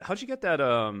how'd you get that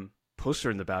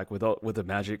poster in the back with the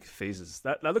magic phases?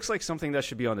 That looks like something that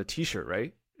should be on a T-shirt,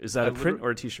 right? Is that I a print literally,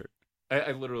 or a T-shirt?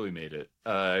 I literally made it.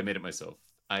 I made it myself.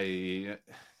 I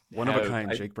One of a have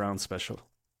kind, I Jake Browne special.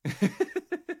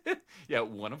 yeah,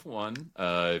 one of one.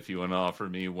 If you want to offer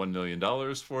me $1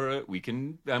 million for it, we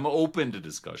can. I'm open to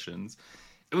discussions.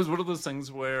 It was one of those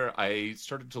things where I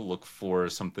started to look for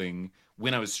something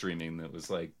when I was streaming that was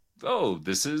like, oh,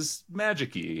 this is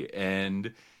magic-y,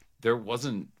 and there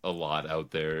wasn't a lot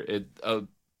out there. It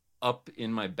up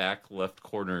in my back left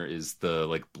corner is the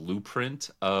like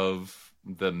blueprint of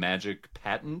the magic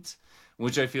patent,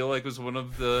 which I feel like was one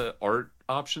of the art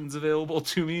options available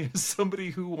to me as somebody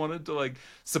who wanted to like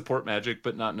support magic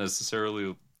but not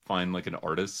necessarily find like an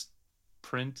artist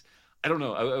print. I don't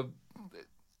know.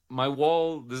 My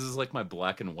wall, this is like my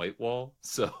black and white wall,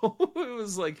 so it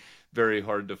was like very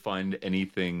hard to find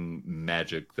anything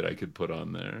magic that I could put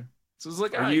on there. So it's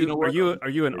like, Are you you know are what? you are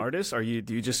you an artist? Do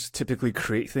you just typically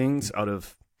create things out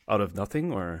of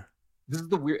nothing or? This is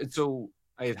the weird. So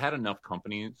I've had enough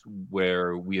companies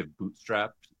where we have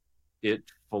bootstrapped it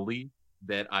fully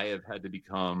that I have had to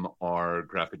become our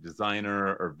graphic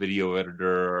designer or video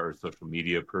editor or social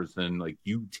media person. Like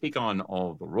you take on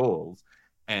all of the roles.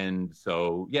 And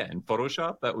so, yeah, in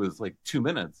Photoshop, that was like 2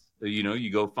 minutes. You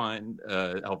go find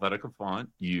Helvetica font,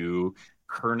 you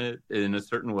kern it in a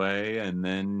certain way, and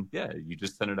then, yeah, you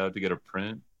just send it out to get a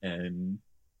print. And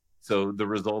so the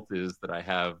result is that I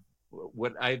have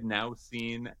what I've now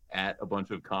seen at a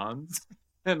bunch of cons.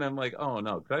 And I'm like, oh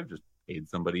no, could I have just paid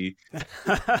somebody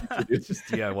to do Just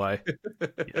DIY.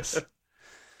 Yes.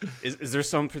 Is there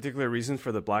some particular reason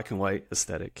for the black and white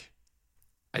aesthetic?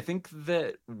 I think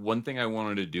that one thing I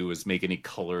wanted to do is make any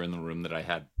color in the room that I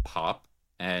had pop.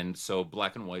 And so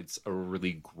black and white's a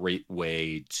really great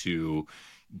way to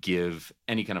give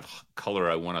any kind of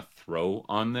color I want to throw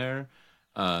on there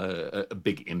a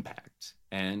big impact.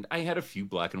 And I had a few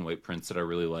black and white prints that I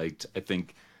really liked. I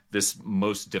think this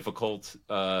most difficult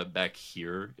back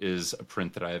here is a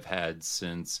print that I've had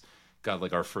since, God,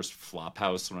 like our first flop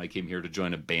house when I came here to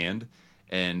join a band.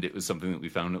 And it was something that we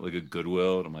found at like a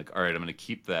Goodwill. And I'm like, all right, I'm going to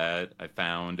keep that. I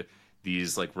found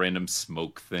these like random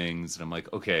smoke things. And I'm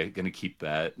like, okay, going to keep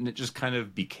that. And it just kind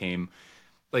of became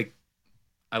like,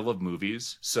 I love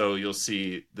movies. So you'll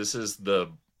see this is the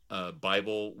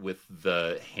Bible with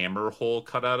the hammer hole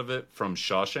cut out of it from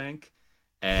Shawshank.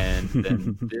 And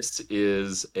then this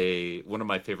is one of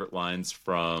my favorite lines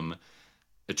from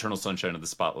Eternal Sunshine of the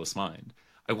Spotless Mind.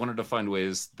 I wanted to find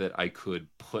ways that I could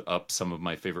put up some of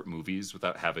my favorite movies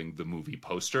without having the movie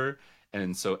poster.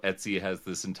 And so Etsy has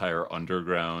this entire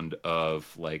underground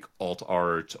of like alt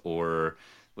art or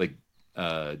like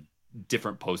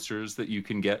different posters that you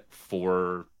can get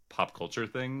for pop culture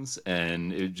things.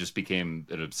 And it just became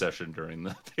an obsession during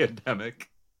the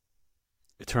pandemic.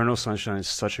 Eternal Sunshine is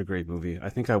such a great movie. I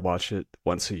think I watch it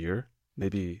once a year.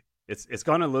 Maybe it's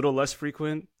gone a little less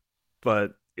frequent,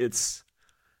 but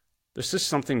there's just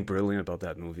something brilliant about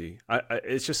that movie.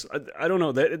 It's just I don't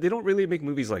know. They don't really make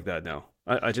movies like that now.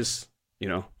 I just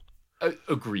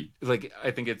Agreed. Like I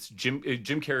think it's Jim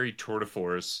Carrey tour de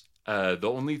force. The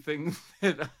only thing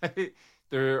that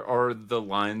there are the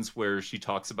lines where she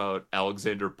talks about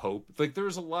Alexander Pope. Like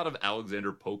there's a lot of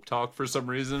Alexander Pope talk for some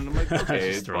reason. I'm like, okay,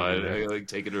 it's fine. I like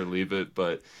take it or leave it.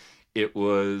 But it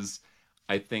was,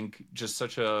 I think, just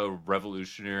such a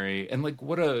revolutionary and like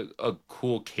what a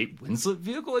cool Kate Winslet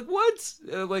vehicle. Like what?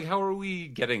 Like how are we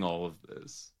getting all of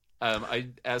this? I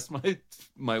asked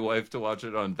my wife to watch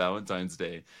it on Valentine's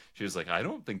Day. She was like, I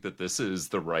don't think that this is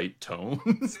the right tone.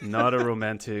 It's not a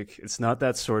romantic. It's not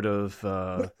that sort of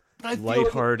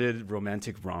lighthearted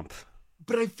romantic romp.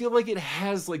 But I feel like it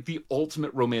has like the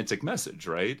ultimate romantic message,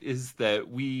 right? Is that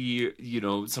we,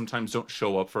 sometimes don't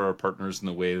show up for our partners in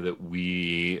the way that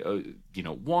we,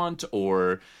 want,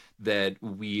 or that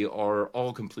we are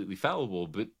all completely fallible.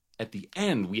 But at the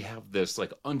end, we have this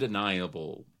like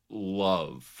undeniable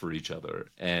love for each other.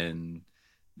 And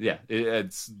yeah,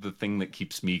 it's the thing that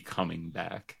keeps me coming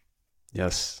back.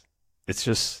 Yes. It's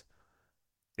just,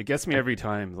 it gets me every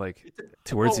time. Like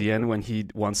towards the end when he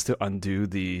wants to undo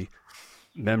the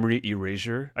memory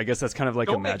erasure. I guess that's kind of like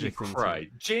don't a magic thing. Cry.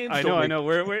 James, I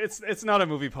know. It's not a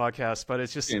movie podcast, but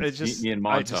it's just me and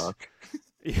Ma talk.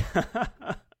 Yeah.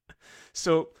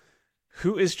 So,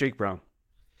 who is Jake Browne?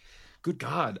 Good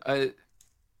God, I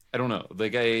don't know.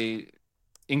 Like I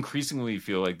increasingly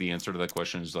feel like the answer to that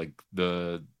question is like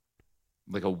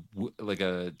like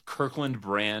a Kirkland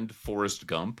brand Forrest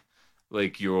Gump,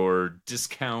 like your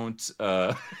discount.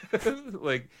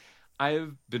 Like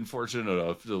I've been fortunate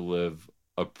enough to live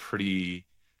a pretty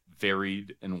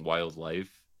varied and wild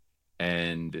life,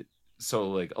 and so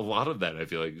like a lot of that I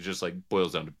feel like just like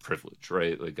boils down to privilege,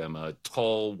 right? Like I'm a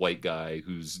tall white guy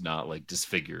who's not like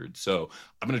disfigured, so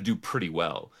I'm gonna do pretty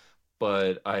well.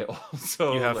 But I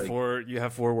also like You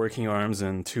have four working arms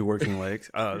and two working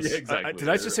legs. yeah, exactly. Did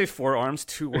I just say four arms,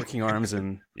 two working arms,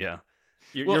 and yeah,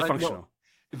 you're Well, no, functional.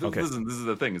 Okay, listen, this is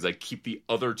the thing: is I keep the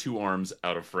other two arms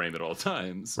out of frame at all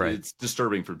times. right. It's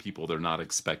disturbing for people; they're not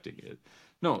expecting it.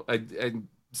 No, I'm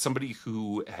somebody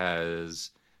who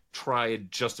has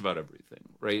tried just about everything.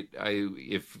 Right?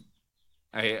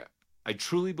 I I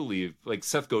truly believe, like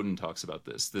Seth Godin talks about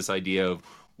this idea of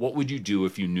what would you do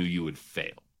if you knew you would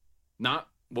fail, not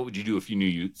what would you do if you knew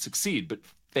you'd succeed, but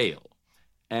fail.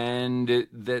 And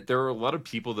that there are a lot of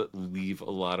people that leave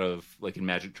a lot of, like in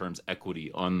magic terms,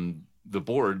 equity on the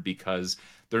board because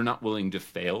they're not willing to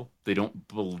fail. They don't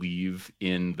believe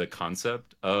in the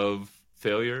concept of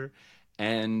failure.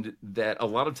 And that a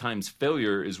lot of times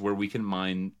failure is where we can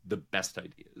mine the best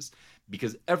ideas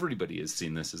because everybody has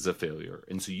seen this as a failure.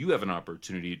 And so you have an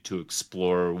opportunity to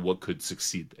explore what could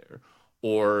succeed there,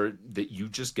 or that you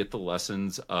just get the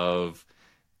lessons of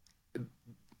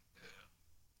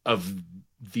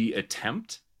the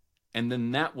attempt, and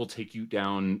then that will take you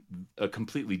down a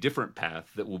completely different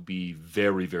path that will be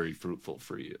very, very fruitful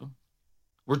for you.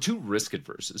 We're too risk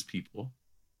adverse as people.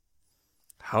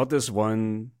 How does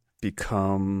one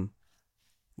become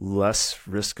less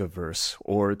risk averse,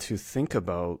 or to think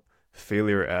about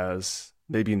failure as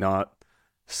maybe not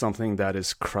something that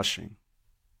is crushing?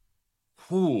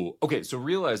 Ooh, okay, so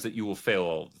realize that you will fail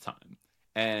all the time,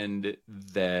 and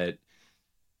that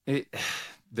it,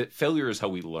 that failure is how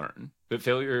we learn. That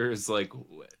failure is like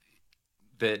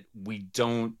that we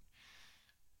don't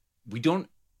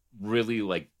really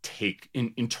like take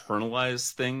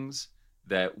internalize things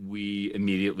that we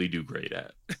immediately do great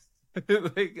at.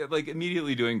 Like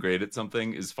immediately doing great at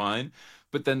something is fine,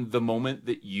 but then the moment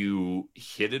that you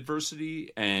hit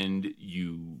adversity and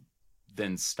you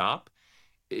then stop,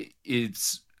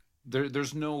 it's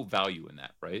there's no value in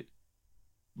that, right?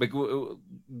 Like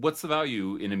what's the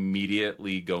value in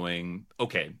immediately going,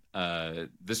 okay,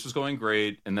 this was going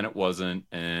great and then it wasn't,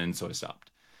 and so I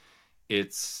stopped.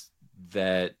 It's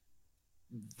that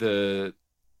the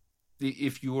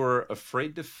if you're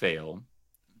afraid to fail,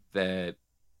 that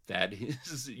that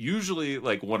is usually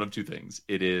like one of two things.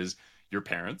 It is your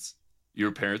parents.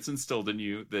 Your parents instilled in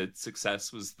you that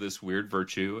success was this weird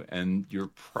virtue, and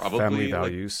you're Family probably like,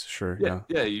 values, sure, yeah,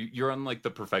 yeah. yeah, you're on like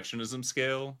the perfectionism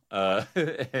scale.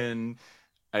 And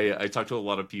I talk to a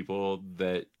lot of people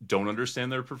that don't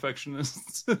understand they're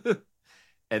perfectionists.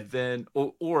 And then,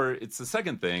 or it's the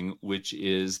second thing, which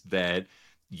is that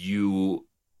you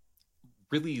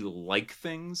really like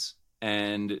things.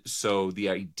 And so the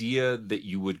idea that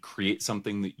you would create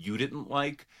something that you didn't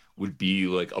like would be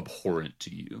like abhorrent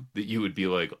to you, that you would be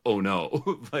like, oh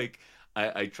no, like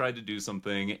I tried to do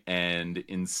something and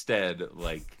instead,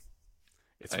 like,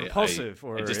 It's I, repulsive, I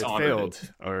or it dishonored it.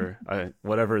 failed, or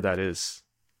whatever that is.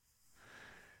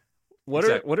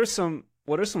 Exactly.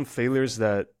 What are some failures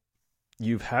that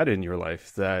you've had in your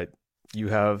life that you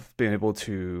have been able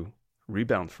to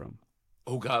rebound from?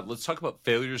 Oh God, let's talk about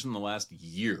failures in the last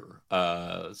year.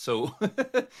 So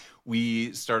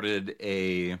we started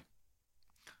a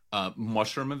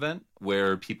mushroom event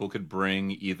where people could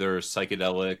bring either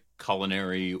psychedelic,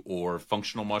 culinary, or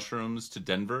functional mushrooms to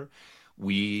Denver.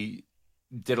 We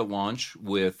did a launch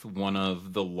with one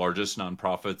of the largest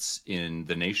nonprofits in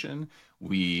the nation.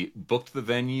 We booked the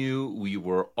venue. We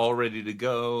were all ready to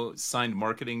go, signed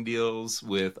marketing deals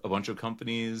with a bunch of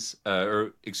companies,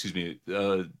 or excuse me,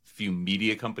 a few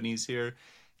media companies here.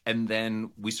 And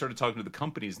then we started talking to the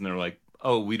companies, and they're like,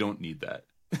 oh, we don't need that.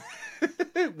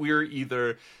 We're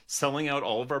either selling out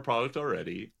all of our product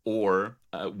already, or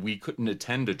we couldn't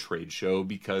attend a trade show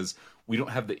because we don't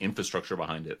have the infrastructure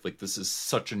behind it. Like, this is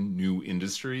such a new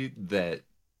industry that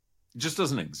just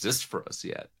doesn't exist for us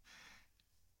yet.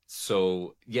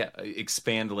 So yeah,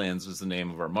 Expandlands was the name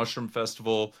of our mushroom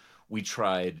festival. We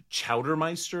tried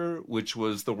Chowdermeister, which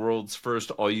was the world's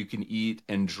first all-you-can-eat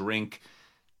and drink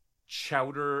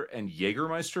chowder and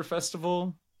Jägermeister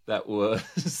festival. That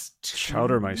was two.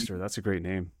 Chowdermeister, that's a great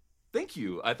name. Thank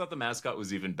you. I thought the mascot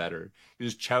was even better. He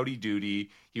was Chowdy Doody.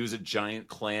 He was a giant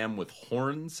clam with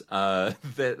horns. I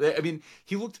mean,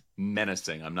 he looked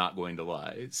menacing. I'm not going to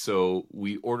lie. So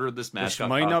we ordered this mascot.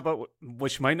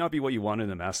 Which might not be what you want in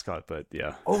a mascot, but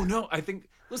yeah. Oh no, I think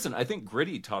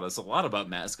Gritty taught us a lot about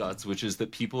mascots, which is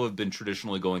that people have been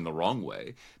traditionally going the wrong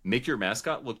way. Make your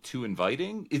mascot look too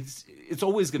inviting. It's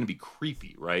always going to be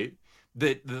creepy, right?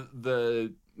 That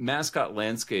the mascot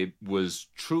landscape was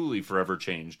truly forever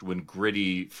changed when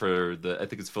Gritty, for the, I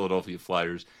think it's Philadelphia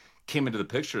Flyers, came into the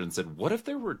picture and said, what if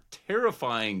there were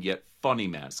terrifying yet funny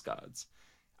mascots?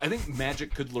 I think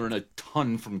Magic could learn a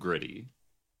ton from Gritty.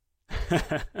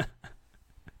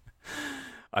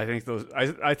 I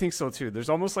think so too. There's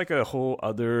almost like a whole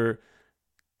other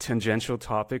tangential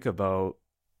topic about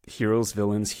heroes,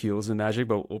 villains, heels in Magic,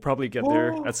 but we'll probably get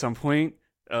there at some point.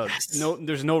 Yes. No,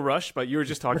 there's no rush, but you were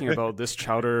just talking about this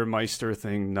Chowder Meister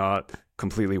thing not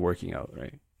completely working out,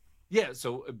 right? Yeah,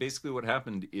 so basically what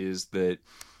happened is that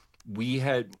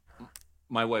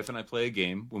my wife and I play a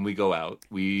game when we go out.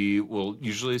 We will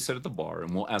usually sit at the bar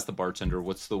and we'll ask the bartender,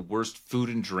 what's the worst food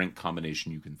and drink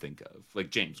combination you can think of? Like,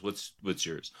 James, what's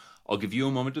yours? I'll give you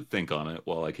a moment to think on it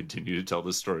while I continue to tell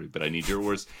this story, but I need your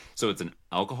worst. So it's an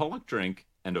alcoholic drink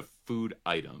and a food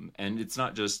item. And it's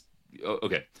not just,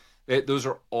 okay, those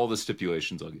are all the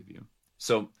stipulations I'll give you.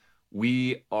 So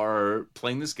we are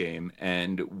playing this game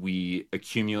and we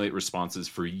accumulate responses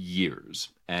for years.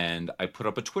 And I put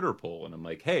up a Twitter poll and I'm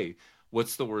like, hey,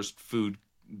 what's the worst food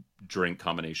drink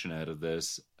combination out of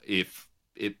this? If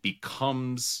it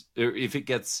gets,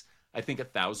 I think,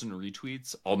 1,000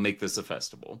 retweets, I'll make this a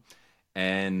festival.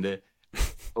 And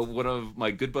one of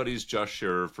my good buddies, Josh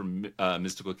Scherer from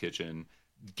Mystical Kitchen,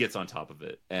 gets on top of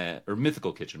it. Or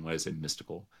Mythical Kitchen, why did I say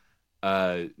mystical?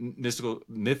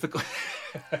 Mythical.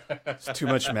 It's too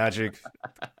much Magic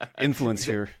influence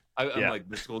here. I'm like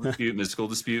mystical dispute.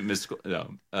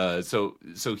 No. So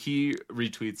he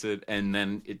retweets it and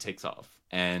then it takes off.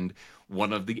 And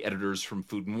one of the editors from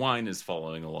Food and Wine is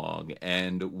following along,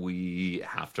 and we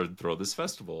have to throw this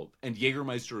festival. And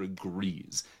Jägermeister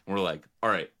agrees. And we're like, all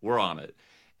right, we're on it.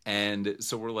 And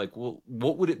so we're like, well,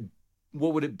 what would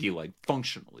it be like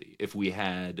functionally if we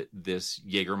had this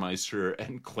Jägermeister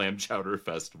and clam chowder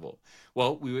festival?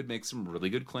 Well, we would make some really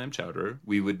good clam chowder.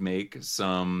 We would make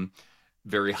some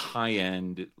very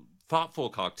high-end, thoughtful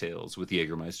cocktails with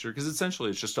Jägermeister, because essentially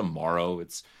it's just a Morrow.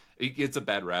 It's a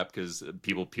bad rap because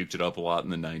people puked it up a lot in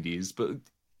the 90s, but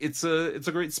it's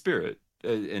a great spirit,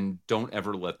 and don't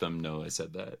ever let them know I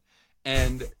said that.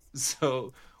 And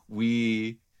so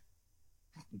we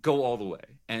go all the way,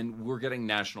 and we're getting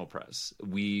national press.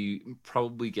 We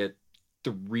probably get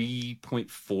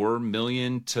 3.4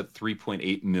 million to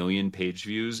 3.8 million page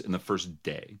views in the first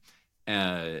day.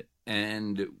 And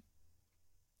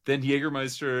then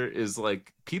Jägermeister is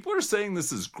like, people are saying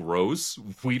this is gross.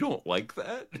 We don't like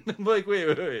that. I'm like,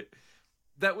 wait.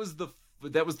 That was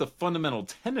the fundamental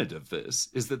tenet of this,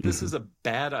 is that this is a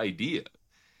bad idea.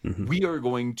 Mm-hmm. We are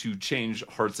going to change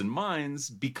hearts and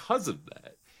minds because of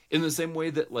that. In the same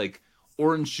way that, like,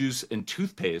 orange juice and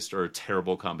toothpaste are a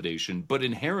terrible combination, but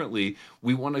inherently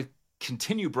we want to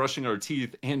continue brushing our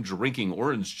teeth and drinking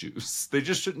orange juice. They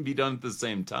just shouldn't be done at the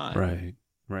same time.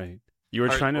 Right. You were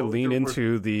trying to lean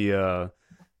into the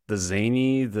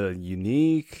zany, the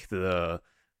unique, the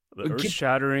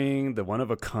earth-shattering, the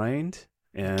one-of-a-kind,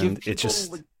 and it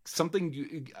just... Like,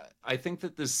 something... I think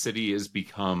that this city has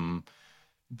become...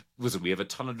 Listen, we have a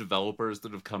ton of developers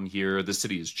that have come here. The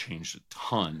city has changed a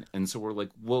ton. And so we're like,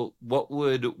 well, what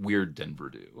would Weird Denver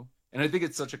do? And I think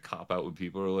it's such a cop-out when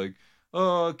people are like,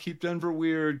 oh, keep Denver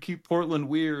weird, keep Portland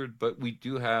weird. But we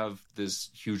do have this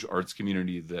huge arts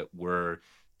community that we're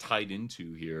tied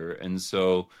into here. And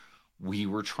so we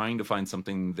were trying to find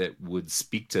something that would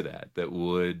speak to that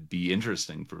would be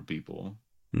interesting for people.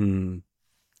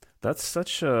 That's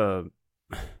such a...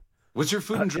 What's your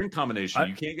food and drink combination?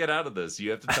 You can't get out of this.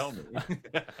 You have to tell me.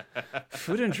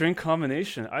 Food and drink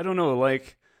combination. I don't know,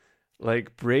 like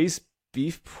braised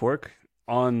beef pork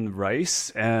on rice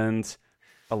and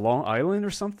a Long Island or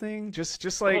something.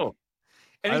 Just like... Oh.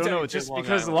 I don't know, just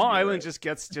because Long Island just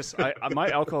gets my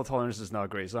alcohol tolerance is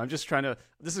not great. So I'm just trying to,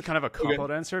 this is kind of a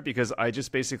cop-out answer, because I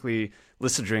just basically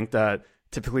list a drink that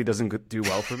typically doesn't do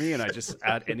well for me, and I just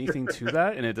add anything to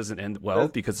that, and it doesn't end well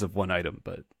because of one item.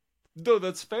 But no,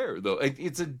 that's fair, though.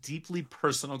 It's a deeply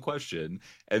personal question,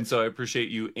 and so I appreciate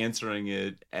you answering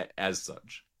it as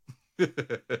such.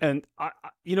 And,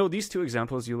 these two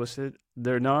examples you listed,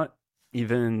 they're not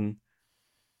even...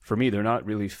 For me, they're not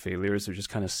really failures. They're just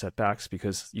kind of setbacks,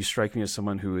 because you strike me as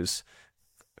someone who is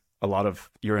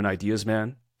you're an ideas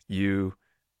man. You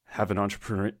have an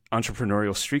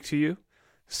entrepreneurial streak to you.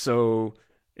 So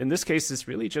in this case, it's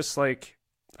really just like,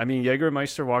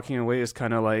 Jägermeister walking away is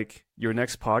kind of like your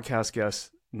next podcast guest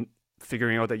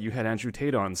figuring out that you had Andrew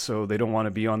Tate on, so they don't want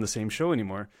to be on the same show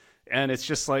anymore. And it's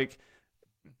just like,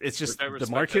 it's just the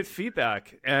market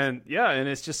feedback. And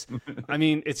it's just,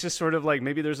 it's just sort of like,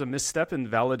 maybe there's a misstep in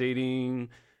validating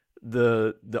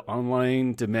the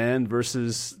online demand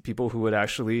versus people who would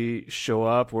actually show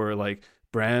up, or like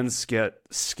brands get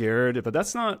scared. But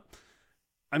that's not,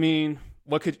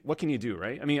 what can you do,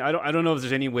 right? I mean, I don't know if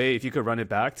there's any way if you could run it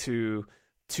back to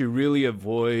really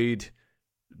avoid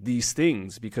these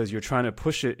things because you're trying to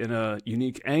push it in a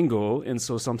unique angle, and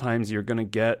so sometimes you're going to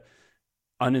get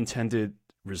unintended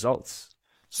results.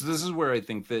 So this is where I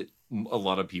think that a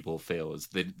lot of people fail is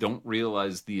they don't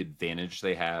realize the advantage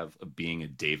they have of being a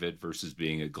David versus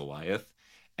being a Goliath.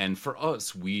 And for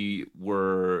us,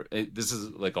 this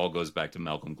is like all goes back to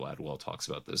Malcolm Gladwell talks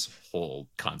about this whole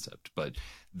concept, but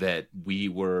that we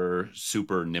were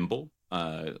super nimble,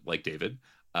 like David.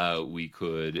 We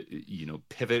could,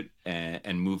 pivot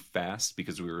and move fast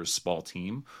because we were a small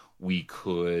team. We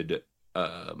could,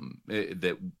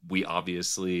 that we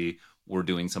obviously were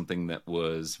doing something that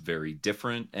was very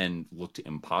different and looked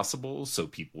impossible. So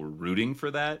people were rooting for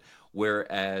that.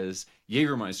 Whereas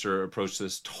Jägermeister approached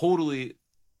this totally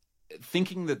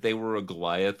thinking that they were a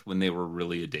Goliath when they were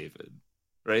really a David.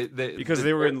 Right? Because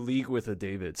they were in league with a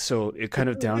David. So it kind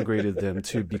of downgraded them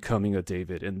to becoming a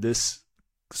David in this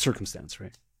circumstance,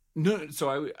 right? No,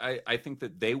 so I think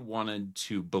that they wanted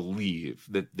to believe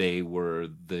that they were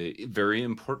the very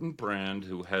important brand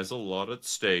who has a lot at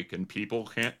stake and people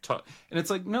can't talk. And it's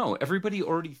like, no, everybody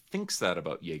already thinks that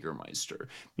about Jägermeister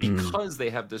because they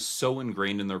have this so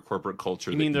ingrained in their corporate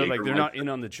culture. You mean they're not in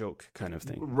on the joke kind of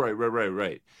thing.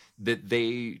 Right. That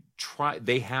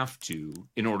they have to,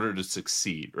 in order to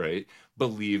succeed, right,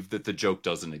 believe that the joke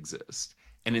doesn't exist.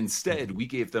 And instead, we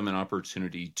gave them an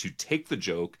opportunity to take the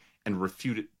joke and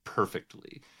refute it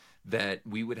perfectly. That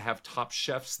we would have top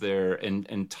chefs there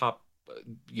and top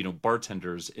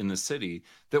bartenders in the city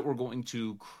that were going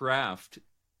to craft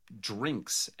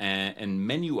drinks and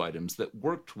menu items that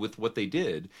worked with what they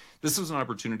did. This was an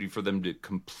opportunity for them to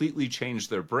completely change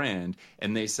their brand,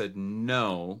 and they said,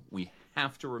 no, we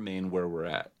have to remain where we're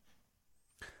at.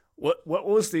 What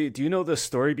was do you know the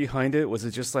story behind it? Was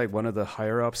it just like one of the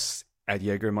higher ups at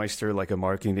Jägermeister, like a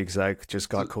marketing exec, just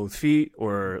got cold feet,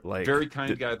 or like very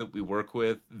kind guy that we work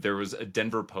with? There was a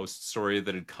Denver Post story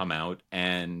that had come out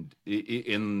and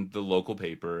in the local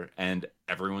paper, and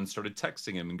everyone started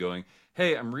texting him and going,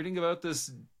 "Hey, I'm reading about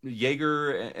this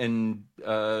Jaeger and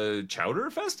Chowder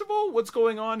Festival. What's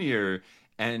going on here?"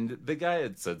 And the guy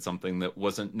had said something that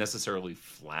wasn't necessarily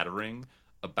flattering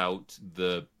about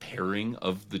the pairing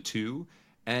of the two.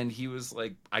 And he was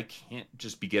like, I can't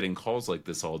just be getting calls like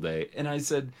this all day. And I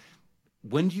said,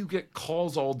 when do you get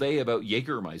calls all day about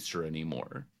Jägermeister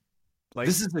anymore? Like,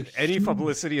 this is any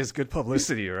publicity is good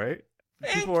publicity, right?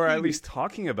 People are at least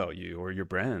talking about you or your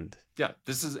brand. Yeah,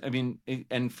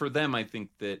 and for them, I think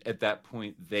that at that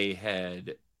point they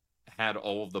had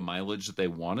all of the mileage that they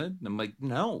wanted. And I'm like,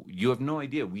 no, you have no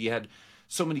idea. We had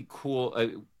so many cool...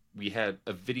 we had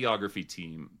a videography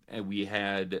team and we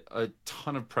had a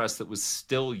ton of press that was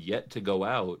still yet to go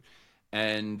out.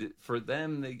 And for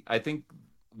them, I think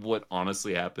what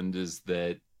honestly happened is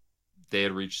that they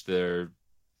had reached the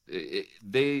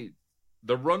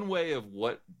runway of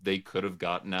what they could have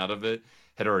gotten out of it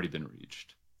had already been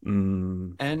reached.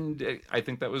 And I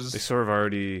think that was... They sort of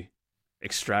already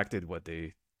extracted what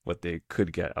they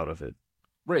could get out of it.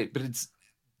 Right. But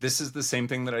this is the same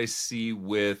thing that I see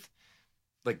with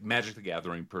like Magic the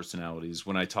Gathering personalities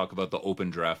when I talk about the open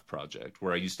draft project,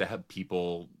 where I used to have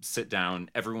people sit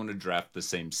down, everyone would draft the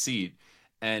same seat.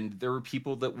 And there were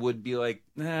people that would be like,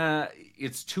 nah,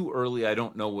 it's too early. I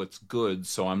don't know what's good,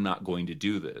 so I'm not going to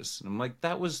do this. And I'm like,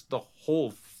 that was the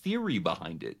whole theory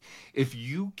behind it. If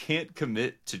you can't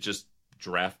commit to just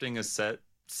drafting a set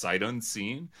sight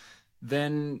unseen,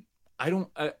 then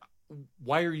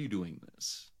why are you doing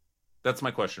this? That's my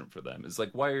question for them. Is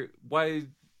like, why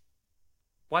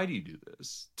do you do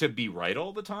this? To be right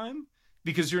all the time?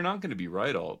 Because you're not going to be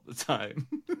right all the time.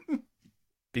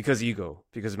 Because ego.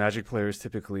 Because Magic players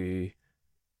typically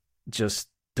just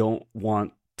don't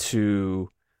want to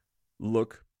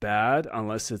look bad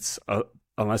unless it's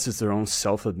their own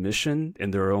self-admission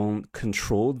and their own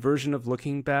controlled version of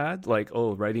looking bad. Like,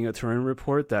 oh, writing a tournament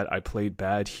report that I played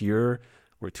bad here.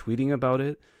 We're tweeting about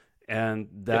it. And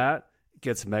that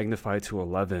gets magnified to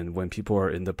 11 when people are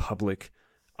in the public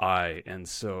eye. And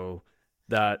so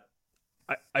that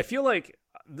I feel like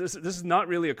this is not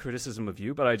really a criticism of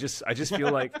you, but I just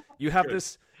feel like you have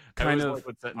this kind of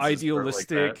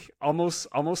idealistic, like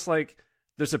almost like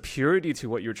there's a purity to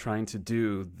what you're trying to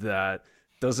do that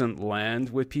doesn't land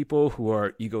with people who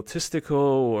are egotistical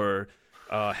or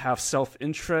have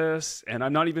self-interest. And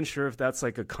I'm not even sure if that's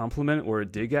like a compliment or a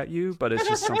dig at you, but it's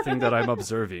just something that I'm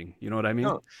observing. You know what I mean?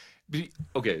 No.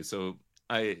 Okay, so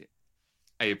I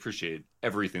appreciate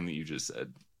everything that you just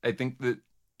said. I think that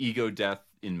ego death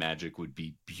in magic would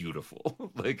be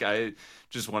beautiful. Like I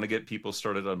just want to get people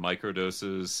started on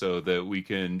microdoses so that we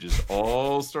can just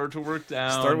all start to work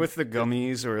Start down. with the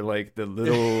gummies or like the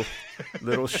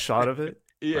little shot of it,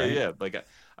 Yeah, right? yeah. Like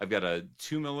I've got a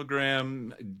 2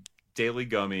 milligram daily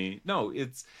gummy. No,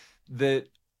 it's that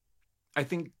I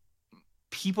think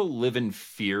people live in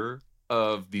fear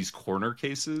of these corner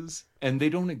cases, and they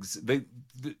don't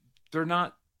they're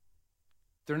not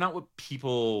they're not what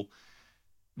people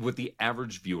what the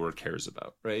average viewer cares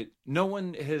about, right? No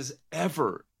one has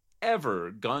ever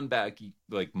gone back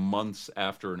like months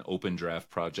after an open draft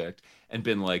project and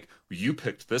been like, you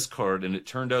picked this card and it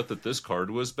turned out that this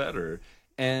card was better.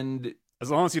 And As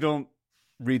long as you don't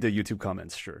read the YouTube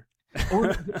comments, sure.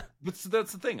 or but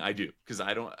that's the thing I do because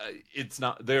I don't it's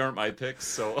not they aren't my picks,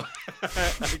 so I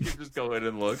can just go in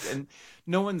and look, and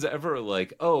no one's ever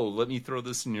like, oh, let me throw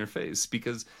this in your face,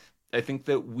 because I think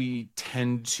that we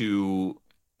tend to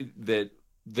that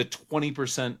the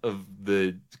 20% of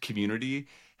the community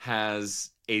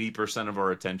has 80% of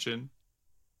our attention,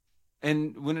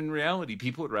 and when in reality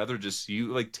people would rather just you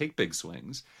like take big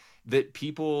swings, that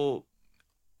people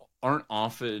aren't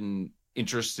often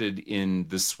interested in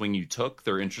the swing you took.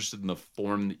 They're interested in the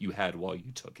form that you had while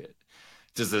you took it.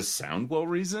 Does this sound well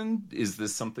reasoned? Is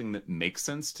this something that makes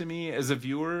sense to me as a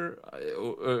viewer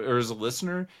or as a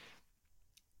listener?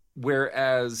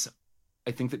 Whereas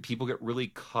I think that people get really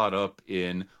caught up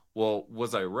in, well,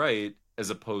 was I right? As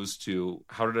opposed to,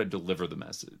 how did I deliver the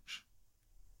message?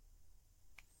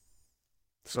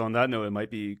 So on that note, it might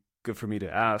be good for me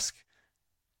to ask,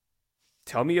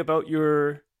 tell me about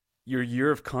your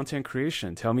year of content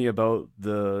creation. Tell me about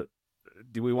the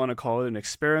do we want to call it an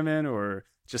experiment or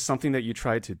just something that you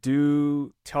tried to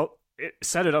do?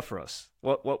 Set it up for us.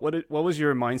 What was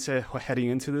your mindset heading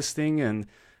into this thing, and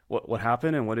what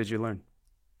happened, and what did you learn?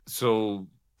 So,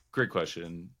 great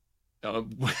question. Uh,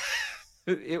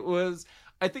 it was,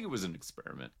 I think it was an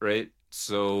experiment, right?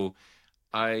 So,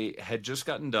 I had just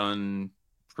gotten done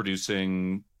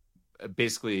producing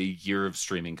basically a year of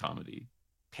streaming comedy.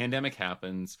 Pandemic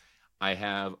happens. I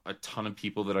have a ton of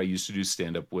people that I used to do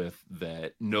stand up with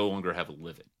that no longer have a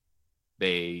living.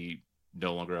 They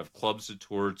no longer have clubs to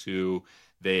tour to.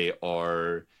 They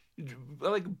are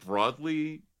like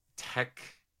broadly tech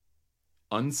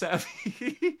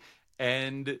unsavvy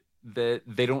and that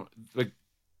they don't like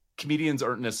comedians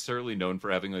aren't necessarily known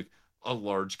for having like a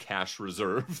large cash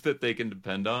reserve that they can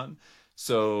depend on.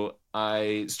 So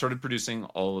I started producing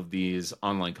all of these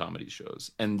online comedy shows,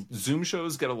 and Zoom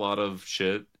shows get a lot of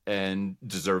shit, and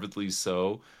deservedly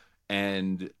so.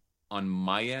 And on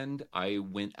my end, I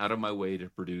went out of my way to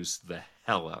produce the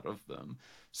hell out of them.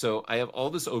 So I have all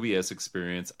this OBS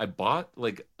experience. I bought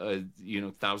like a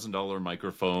 $1,000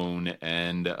 microphone,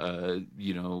 and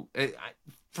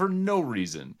for no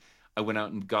reason. I went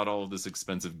out and got all of this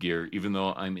expensive gear, even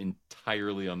though I'm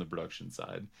entirely on the production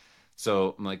side.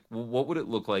 So I'm like, well, what would it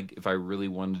look like if I really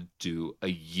wanted to do a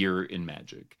year in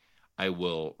Magic? I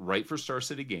will write for Star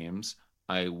City Games.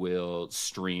 I will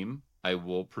stream. I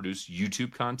will produce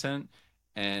YouTube content,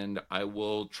 and I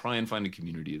will try and find a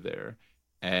community there.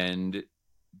 And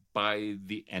by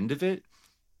the end of it,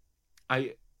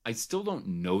 I I still don't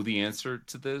know the answer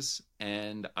to this,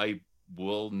 and I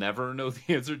will never know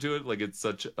the answer to it. Like it's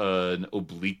such an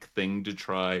oblique thing to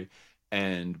try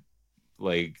and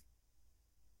like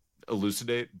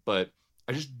elucidate, but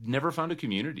I just never found a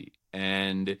community.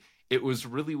 And it was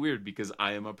really weird because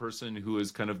I am a person who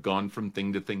has kind of gone from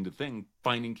thing to thing to thing,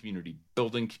 finding community,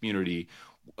 building community,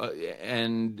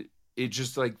 and it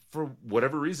just like for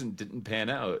whatever reason didn't pan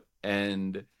out.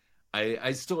 And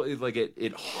I still like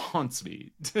it haunts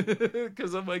me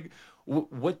because I'm like,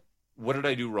 what did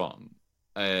I do wrong?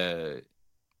 Uh,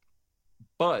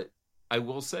 but I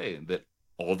will say that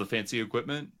all the fancy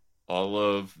equipment, all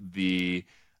of the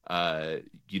uh,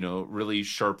 really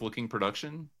sharp looking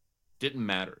production didn't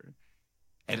matter.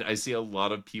 And I see a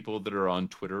lot of people that are on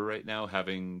Twitter right now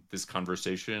having this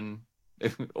conversation,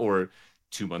 or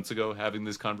 2 months ago having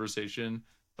this conversation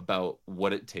about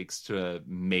what it takes to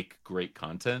make great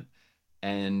content.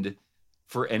 And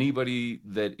for anybody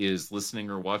that is listening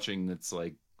or watching, that's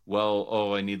like, well,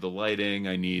 oh, I need the lighting,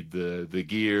 I need the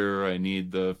gear, I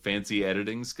need the fancy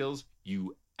editing skills.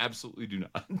 You absolutely do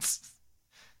not.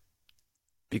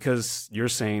 Because you're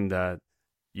saying that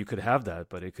you could have that,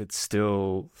 but it could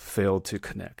still fail to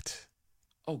connect.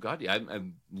 Oh God, yeah,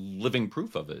 I'm living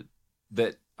proof of it.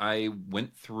 That I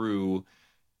went through.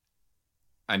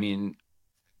 I mean,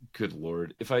 good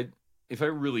Lord, if I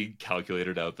really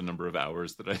calculated out the number of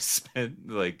hours that I spent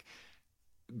like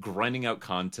grinding out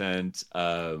content,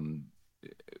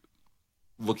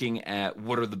 looking at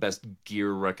what are the best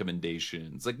gear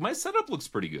recommendations. Like my setup looks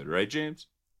pretty good, right, James?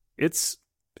 It's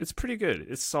it's pretty good.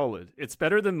 It's solid. It's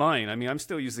better than mine. I mean, I'm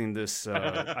still using this.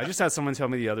 I just had someone tell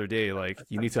me the other day, like,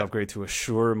 you need to upgrade to a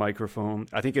Shure microphone.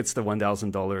 I think it's the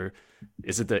 $1,000.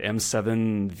 Is it the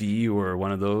M7V or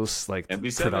one of those like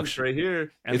MV7's production? right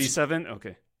here. MV7.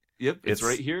 Okay. Yep, it's It's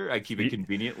right here. I keep it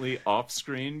conveniently off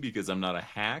screen because I'm not a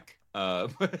hack.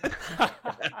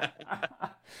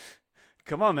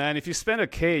 Come on, man. If you spend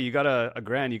you got a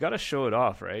grand, you gotta show it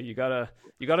off, right? You gotta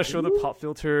show the pop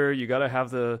filter. You gotta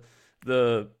have the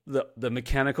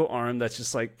mechanical arm that's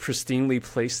just like pristinely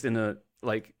placed in a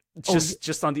like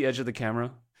just on the edge of the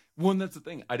camera. Well, and that's the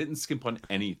thing. I didn't skimp on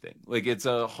anything. Like it's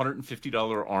a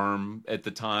 $150 arm at the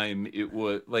time. It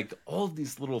was like all of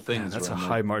these little things. Man, that's a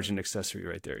high margin accessory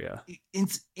right there. Yeah.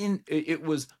 It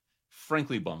was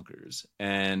frankly bonkers.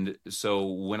 And so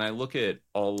when I look at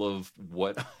all of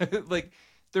what like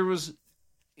there was,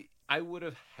 I would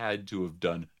have had to have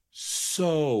done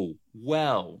so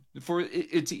well for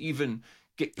it to even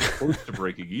get close to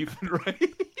breaking even,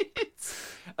 right?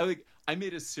 I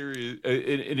made a serious,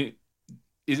 and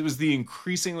it was the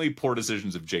increasingly poor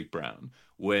decisions of Jake Browne.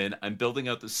 When I'm building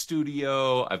out the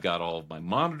studio, I've got all of my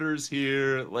monitors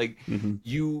here. Like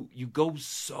you go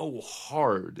so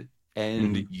hard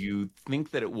and you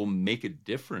think that it will make a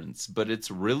difference, but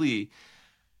it's really,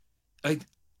 I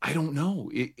don't know.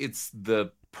 It's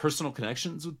the personal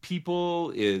connections with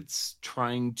people. It's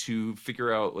trying to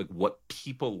figure out like what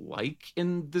people like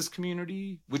in this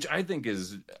community, which I think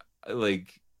is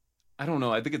like, I don't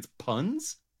know. I think it's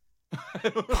puns. I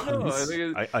don't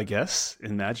know. I guess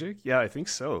in Magic, yeah, I think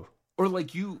so. Or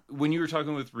like when you were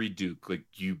talking with Reed Duke, like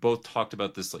you both talked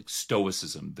about this like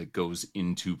stoicism that goes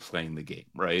into playing the game,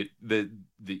 right? That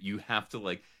you have to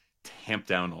like tamp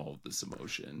down all of this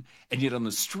emotion, and yet on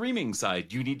the streaming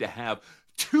side, you need to have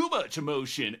too much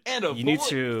emotion and you need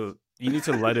to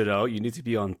let it out. You need to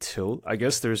be on tilt. I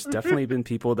guess there's definitely been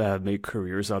people that have made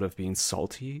careers out of being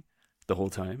salty the whole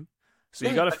time. So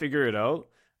you got to figure it out.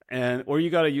 Or you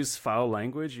got to use foul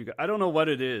language. I don't know what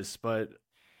it is, but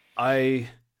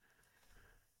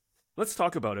let's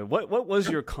talk about it. What was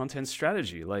your content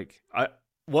strategy? Like,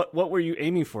 what were you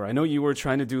aiming for? I know you were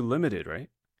trying to do limited, right?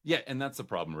 Yeah, and that's the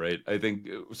problem, right? I think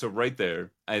so. Right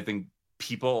there, I think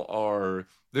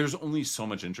there's only so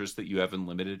much interest that you have in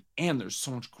limited, and there's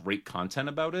so much great content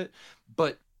about it.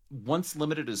 But once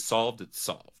limited is solved, it's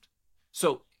solved.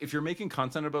 So if you're making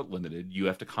content about limited, you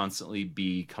have to constantly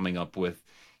be coming up with,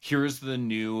 here's the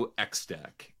new X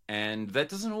deck. And that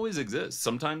doesn't always exist.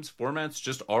 Sometimes formats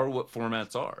just are what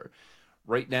formats are.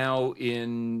 Right now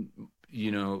in,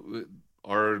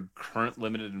 our current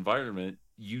limited environment,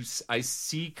 I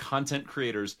see content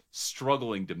creators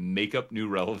struggling to make up new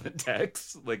relevant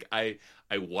decks. Like I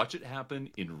watch it happen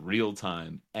in real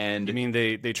time. And I mean,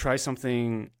 they try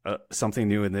something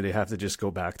new, and then they have to just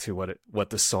go back to what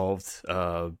the solved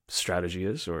strategy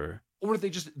is, or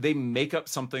they make up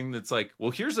something that's like,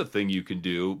 well, here's a thing you can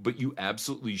do, but you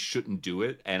absolutely shouldn't do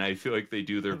it. And I feel like they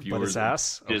do their viewers a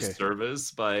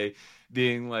disservice by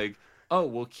being like, oh,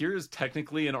 well, here's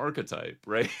technically an archetype,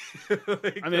 right?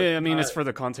 I mean, it's for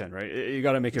the content, right? You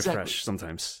got to make it fresh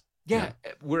sometimes. Yeah.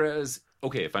 Whereas,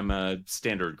 okay, if I'm a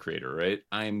standard creator, right,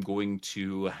 I'm going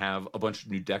to have a bunch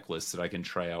of new deck lists that I can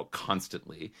try out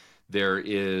constantly. There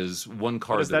is one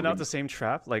card. But is that not the same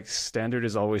trap? Like, standard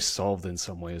is always solved in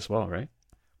some way as well, right?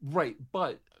 Right,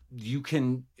 but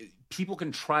people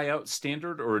can try out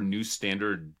standard or a new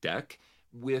standard deck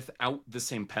without the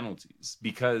same penalties,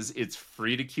 because it's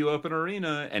free to queue up an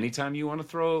arena anytime you want to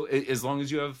throw, as long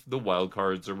as you have the wild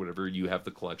cards or whatever, you have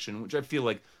the collection, which I feel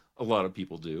like a lot of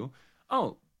people do.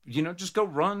 Oh, just go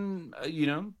run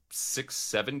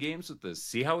 6-7 games with this,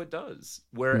 see how it does.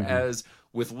 Whereas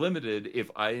with limited,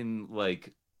 if I'm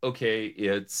like, okay,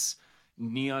 it's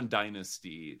Neon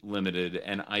Dynasty limited,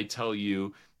 and I tell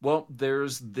you, well,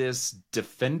 there's this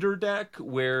defender deck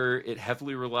where it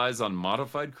heavily relies on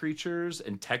modified creatures,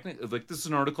 and technically, like, this is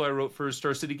an article I wrote for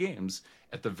Star City Games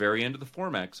at the very end of the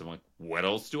format. So I'm like, what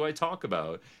else do I talk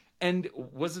about? And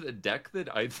was it a deck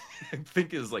that I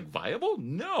think is like viable?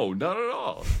 No, not at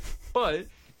all. But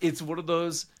it's one of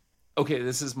those, okay,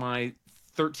 this is my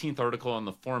 13th article on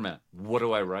the format. What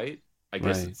do I write? I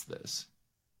guess it's this.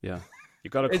 Yeah. You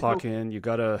got to clock in. You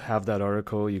got to have that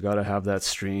article. You got to have that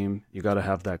stream. You got to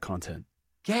have that content.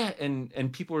 Yeah,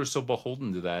 and people are so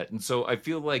beholden to that. And so I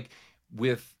feel like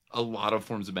with a lot of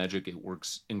forms of Magic, it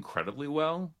works incredibly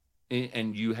well.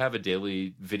 And you have a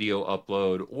daily video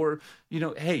upload, or,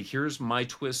 hey, here's my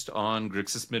twist on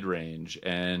Grixis midrange,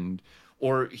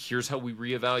 Or here's how we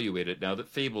reevaluate it now that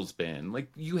Fable's banned. Like,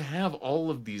 you have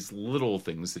all of these little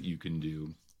things that you can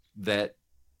do that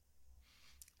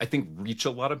I think reach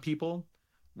a lot of people.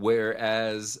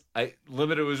 Whereas I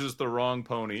Limited was just the wrong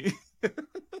pony.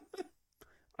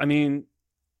 I mean,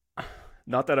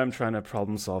 not that I'm trying to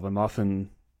problem solve. I'm often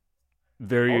All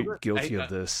very good. guilty of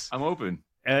this. I'm open.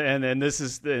 And this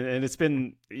is and it's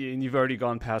been, and you've already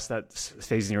gone past that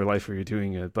phase in your life where you're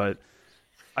doing it, but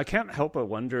I can't help but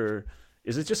wonder,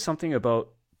 is it just something about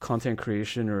content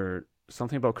creation or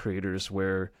something about creators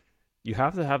where you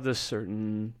have to have this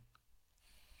certain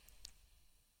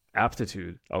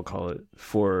aptitude, I'll call it,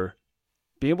 for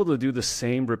being able to do the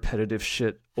same repetitive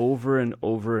shit over and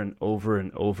over and over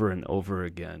and over and over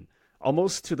again,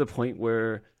 almost to the point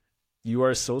where you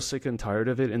are so sick and tired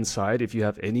of it inside if you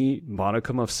have any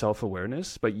modicum of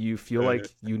self-awareness, but you feel like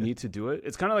you need to do it.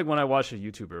 It's kind of like when I watch a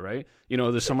YouTuber, right? You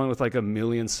know, there's someone with like 1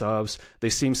 million subs, they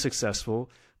seem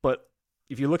successful, but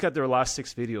if you look at their last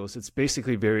 6 videos, it's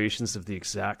basically variations of the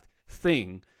exact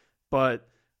thing. But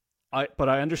I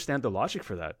understand the logic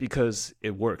for that because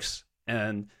it works.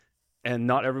 And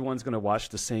not everyone's going to watch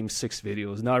the same 6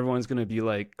 videos. Not everyone's going to be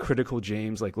like Critical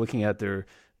James, like looking at their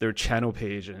channel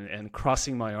page and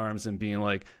crossing my arms and being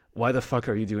like, why the fuck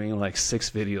are you doing like 6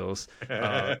 videos?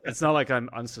 It's not like I'm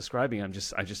unsubscribing.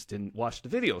 I just didn't watch the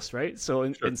videos, right? So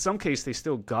in some case, they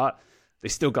still got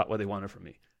what they wanted from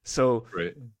me. So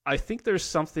Right. I think there's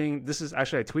something, this is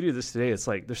actually, I tweeted this today. It's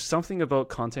like, there's something about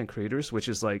content creators, which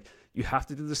is like, you have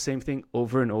to do the same thing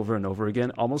over and over and over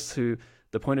again, almost to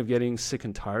the point of getting sick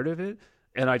and tired of it.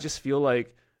 And I just feel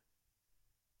like,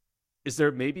 is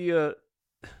there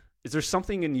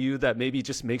something in you that maybe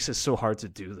just makes it so hard to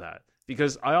do that?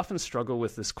 Because I often struggle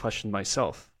with this question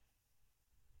myself.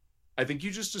 I think you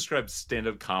just described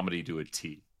stand-up comedy to a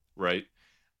T, right?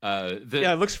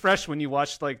 Yeah, it looks fresh when you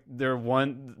watch like their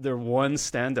one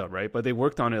stand-up, right? But they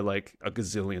worked on it like a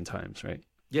gazillion times, right?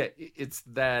 Yeah, it's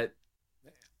that.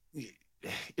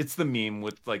 It's the meme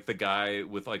with like the guy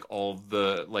with like all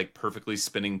the like perfectly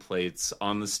spinning plates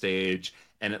on the stage,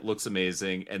 and it looks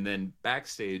amazing, and then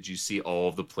backstage you see all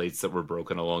of the plates that were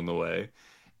broken along the way.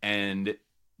 And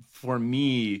for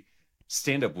me,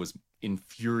 stand-up was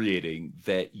infuriating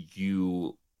that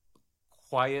you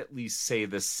quietly say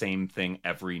the same thing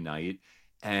every night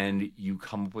and you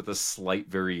come up with a slight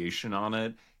variation on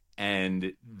it,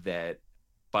 and that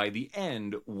by the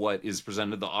end what is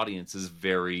presented to the audience is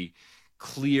very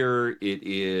clear, it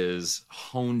is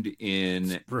honed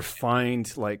in, it's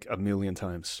refined like 1 million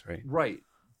times, right.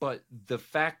 But the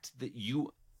fact that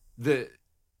the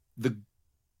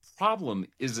problem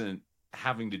isn't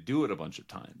having to do it a bunch of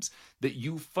times, that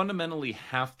you fundamentally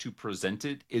have to present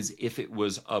it as if it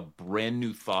was a brand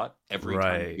new thought every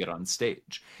time you get on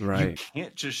stage. Right. You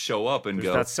can't just show up and There's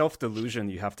go, that self-delusion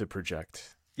you have to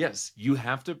project. yes, you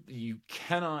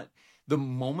cannot. The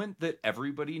moment that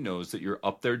everybody knows that you're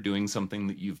up there doing something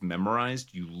that you've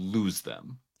memorized, you lose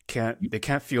them. They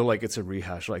can't feel like it's a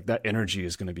rehash. Like that energy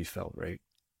is going to be felt, right?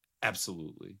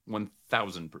 Absolutely.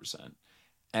 1000%.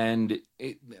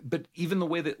 But even the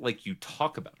way that like you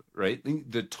talk about it, right?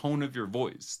 The tone of your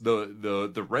voice,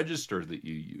 the register that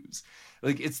you use,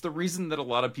 like it's the reason that a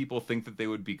lot of people think that they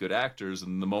would be good actors,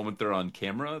 and the moment they're on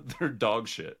camera, they're dog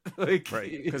shit. Like,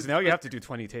 right? Because now you have to do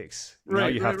 20 takes. Now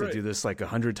Right, you have right, to do this like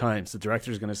 100 times. The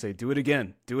director's going to say, "Do it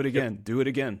again, do it again, do it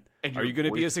again." And Are your you going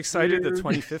to be voice as excited the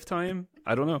weird. 25th time?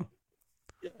 I don't know.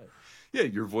 Yeah,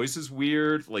 your voice is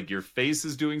weird. Like your face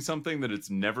is doing something that it's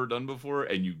never done before,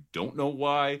 and you don't know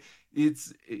why.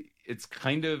 It's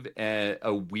kind of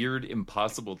a weird,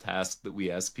 impossible task that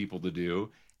we ask people to do,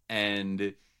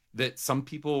 and that some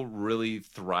people really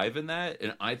thrive in that,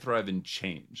 and I thrive in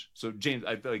change. So, James,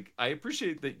 I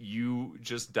appreciate that you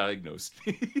just diagnosed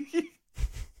me.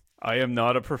 I am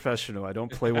not a professional. I don't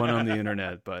play one on the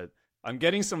internet, but I'm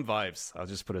getting some vibes. I'll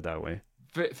just put it that way.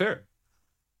 Fair.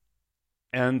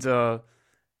 And so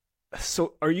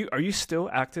are you still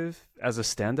active as a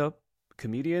stand-up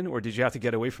comedian, or did you have to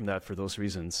get away from that for those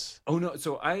reasons? Oh no,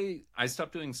 so I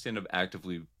stopped doing stand-up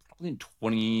actively probably in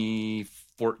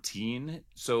 2014.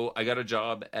 So I got a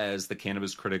job as the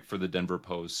cannabis critic for the Denver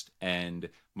Post, and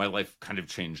my life kind of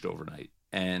changed overnight.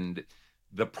 And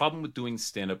the problem with doing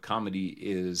stand-up comedy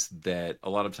is that a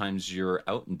lot of times you're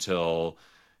out until,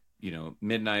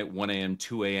 midnight, 1 a.m.,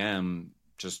 2 a.m.,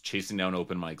 just chasing down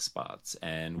open mic spots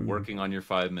and working on your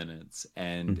 5 minutes.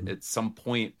 And at some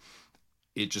point,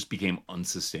 it just became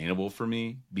unsustainable for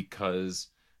me because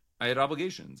I had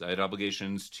obligations. I had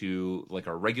obligations to like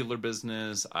our regular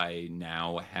business. I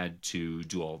now had to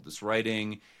do all this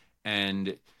writing.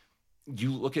 And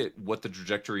you look at what the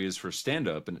trajectory is for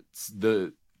stand-up, and it's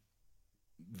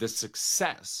the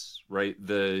success, right?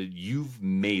 The you've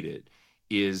made it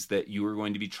is that you are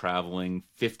going to be traveling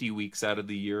 50 weeks out of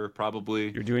the year,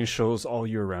 probably. You're doing shows all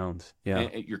year round. Yeah.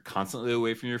 And you're constantly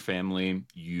away from your family.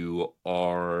 You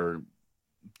are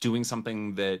doing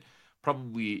something that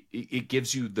probably it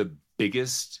gives you the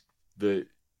biggest, the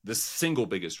single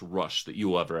biggest rush that you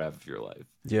will ever have of your life.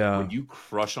 Yeah. When you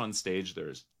crush on stage,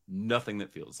 there's nothing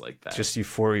that feels like that. Just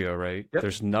euphoria, right? Yep.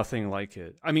 There's nothing like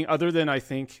it. I mean, other than I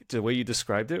think the way you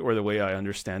described it or the way I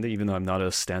understand it, even though I'm not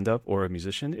a stand-up or a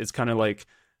musician, it's kind of like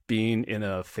being in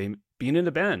a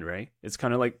band, right? It's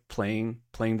kind of like playing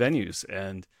venues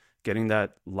and getting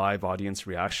that live audience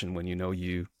reaction when you know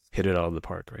you hit it out of the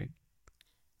park, right?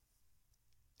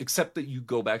 Except that you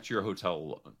go back to your hotel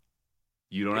alone.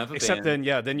 You don't have a Except band.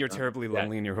 then you're terribly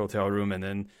lonely in your hotel room, and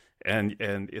then and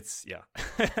it's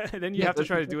and then you have to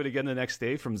try to do it again the next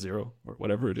day from zero or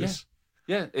whatever it is.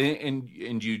 Yeah, and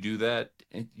you do that.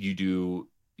 You do,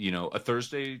 a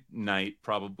Thursday night,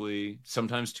 probably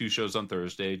sometimes 2 shows on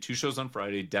Thursday, 2 shows on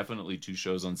Friday, definitely 2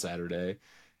 shows on Saturday.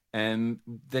 And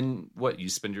then what? You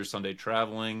spend your Sunday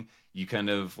traveling. You kind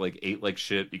of like ate like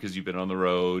shit because you've been on the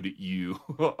road. You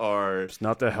are. It's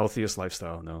not the healthiest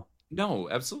lifestyle, no. No,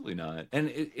 absolutely not. And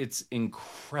it's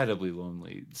incredibly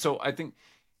lonely. So I think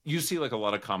you see like a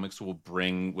lot of comics will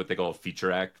bring what they call a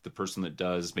feature act, the person that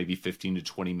does maybe 15 to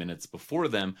 20 minutes before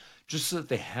them, just so that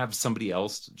they have somebody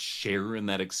else share in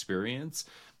that experience.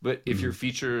 But if your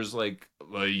feature is like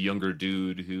a younger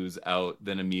dude who's out,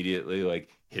 then immediately like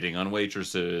hitting on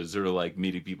waitresses or like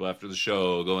meeting people after the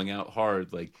show, going out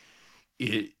hard, like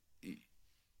it,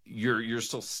 you're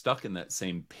still stuck in that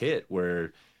same pit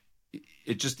where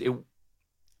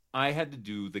I had to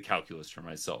do the calculus for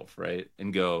myself, right?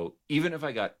 And go, even if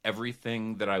I got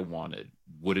everything that I wanted,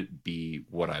 would it be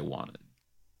what I wanted?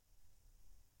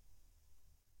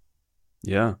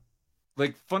 Yeah.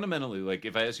 Like fundamentally, like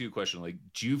if I ask you a question, like,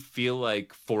 do you feel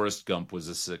like Forrest Gump was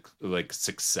a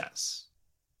success?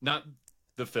 Not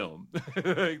the film.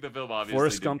 Like the film obviously.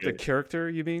 Forrest Gump, the character,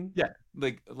 you mean? Yeah.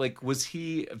 Like was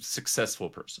he a successful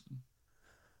person?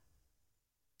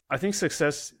 I think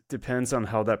success depends on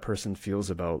how that person feels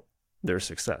about their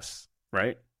success,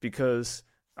 right? Because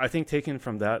I think taken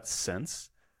from that sense,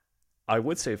 I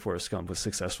would say Forrest Gump was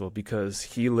successful because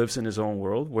he lives in his own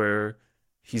world where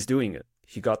he's doing it.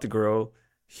 He got the girl.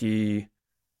 He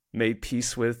made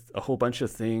peace with a whole bunch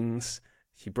of things.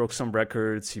 He broke some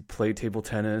records. He played table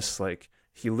tennis. Like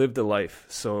he lived a life.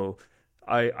 So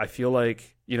I feel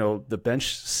like, the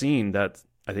bench scene that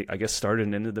I guess started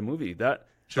and ended the movie, that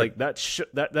sure. Like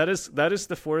that is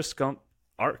the Forrest Gump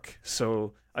arc.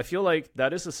 So I feel like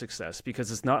that is a success because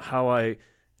it's not how I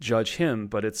judge him,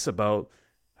 but it's about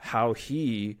how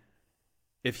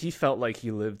if he felt like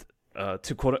he lived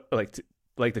to quote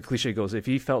like the cliche goes, if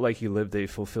he felt like he lived a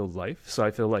fulfilled life. So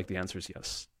I feel like the answer is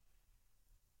yes.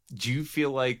 Do you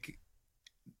feel like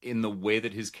in the way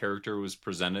that his character was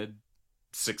presented,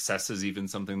 success is even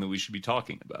something that we should be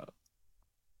talking about?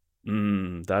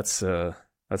 That's an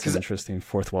interesting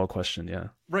fourth wall question. Yeah.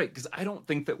 Right. Because I don't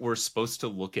think that we're supposed to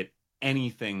look at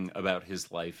anything about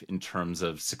his life in terms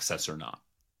of success or not.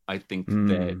 I think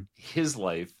that his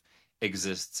life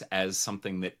exists as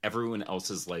something that everyone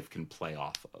else's life can play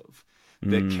off of.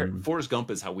 That Forrest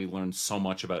Gump is how we learn so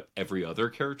much about every other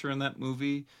character in that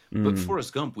movie. But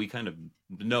Forrest Gump, we kind of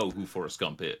know who Forrest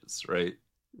Gump is, right?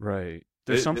 Right.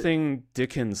 There's something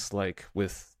Dickens-like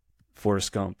with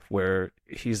Forrest Gump where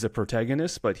he's the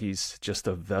protagonist, but he's just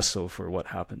a vessel for what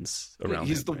happens around him.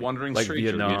 He's the wandering like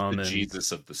stranger. Vietnam He's the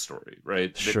Jesus of the story,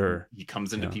 right? Sure. He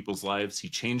comes into people's lives, he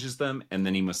changes them, and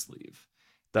then he must leave.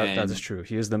 That is true.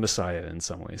 He is the Messiah in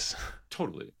some ways.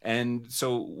 Totally. And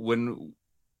so when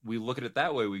we look at it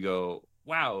that way, we go,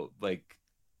 wow, like,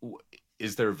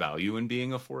 is there value in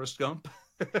being a Forrest Gump?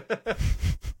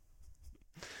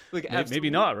 Like,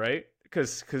 maybe not, right?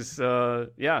 Because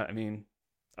yeah, I mean,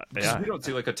 yeah. We don't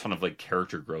see like a ton of like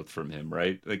character growth from him,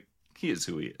 right? Like he is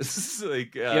who he is.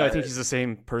 Like yeah, I think he's the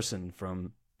same person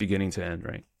from beginning to end,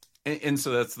 right? And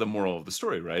so that's the moral of the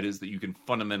story, right? Is that you can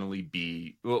fundamentally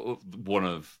be one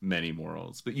of many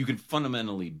morals, but you can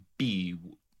fundamentally be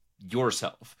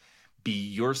yourself. Be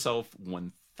yourself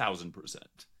 1,000%.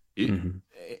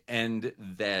 And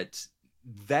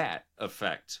that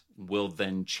effect will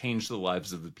then change the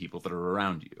lives of the people that are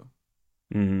around you.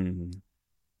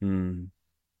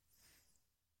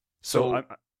 So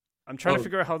I'm trying to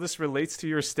figure out how this relates to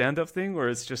your stand-up thing, or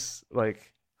it's just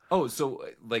like... So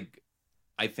like,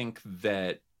 I think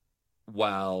that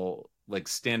while like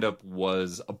stand-up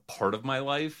was a part of my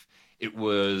life, it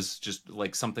was just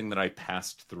like something that I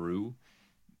passed through.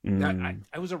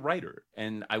 I was a writer,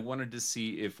 and I wanted to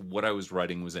see if what I was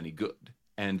writing was any good.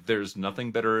 And there's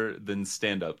nothing better than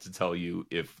stand up to tell you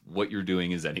if what you're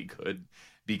doing is any good,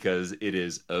 because it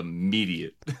is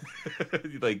immediate.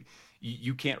 Like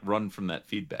you can't run from that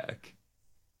feedback.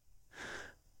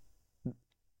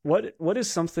 What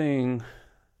is something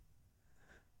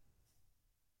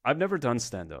I've never done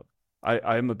stand up.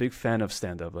 I'm a big fan of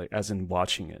stand up, like as in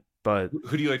watching it. But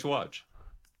Who do you like to watch?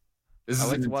 This I is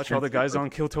like an to watch all the intensely guys on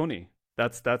personal. Kill Tony.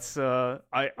 That's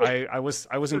I was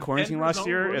in quarantine last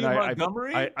year, and William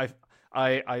Montgomery.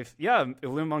 yeah,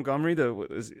 William Montgomery,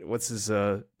 what's his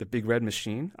the Big Red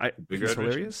Machine. Big He's Red Machine.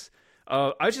 hilarious.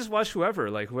 I just watch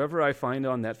whoever I find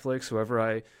on Netflix, whoever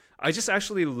I just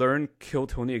actually learned Kill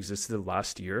Tony existed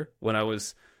last year when I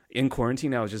was in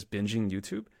quarantine. I was just binging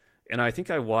YouTube, and I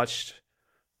think I watched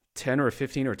 10 or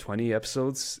 15 or 20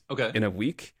 episodes Okay. in a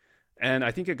week. And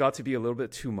I think it got to be a little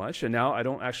bit too much. And now I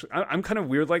don't actually, I'm kind of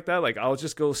weird like that. Like I'll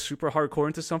just go super hardcore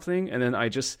into something and then I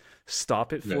just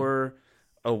stop it Yeah. for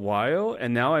a while.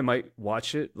 And now I might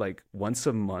watch it like once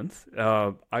a month.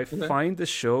 I find the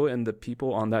show and the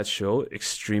people on that show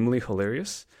extremely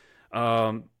hilarious.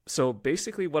 So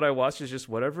basically what I watch is just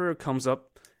whatever comes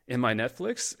up in my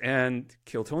Netflix and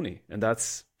Kill Tony. And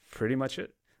that's pretty much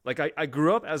it. Like I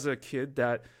grew up as a kid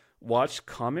that watched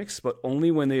comics, but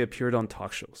only when they appeared on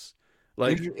talk shows.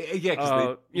 Like,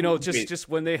 Yeah, because just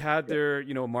when they had their,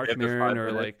 Mark had their Maron 5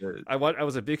 or like, minutes. I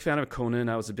was a big fan of Conan.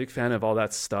 I was a big fan of all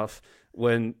that stuff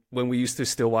when we used to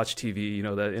still watch TV,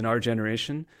 that in our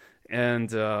generation.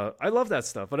 And I love that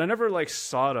stuff, but I never like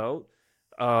sought out.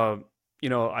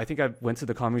 I think I went to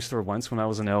the comic store once when I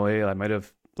was in LA. I might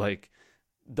have like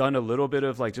done a little bit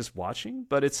of like just watching,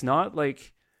 but it's not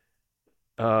like,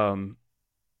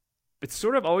 it's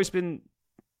sort of always been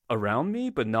around me,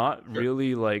 but not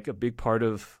really like a big part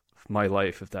of my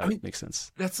life, if that makes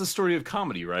sense. That's the story of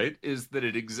comedy, right? Is that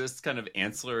it exists kind of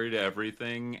ancillary to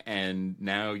everything, and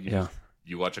now you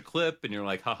watch a clip and you're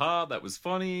like, haha, that was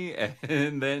funny,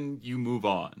 and then you move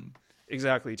on.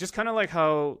 Exactly. Just kind of like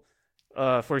how,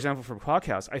 for example, for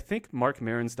podcasts, I think Mark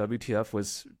Maron's WTF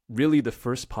was really the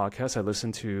first podcast I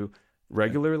listened to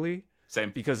regularly.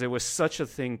 Same. Because it was such a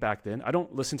thing back then. I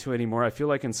don't listen to it anymore. I feel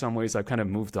like in some ways I've kind of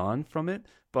moved on from it.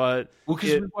 But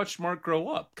because we watched Mark grow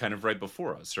up kind of right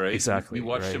before us, right? Exactly. We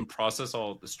watched him process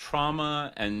all this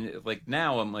trauma, and like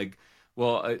now I'm like,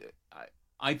 well,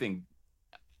 I think,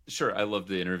 sure, I love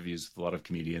the interviews with a lot of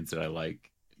comedians that I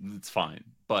like. It's fine,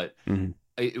 but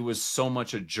it was so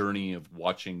much a journey of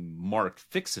watching Mark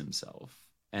fix himself,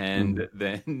 and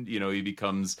then he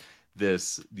becomes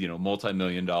this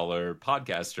multi-million-dollar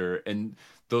podcaster, and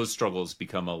those struggles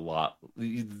become a lot.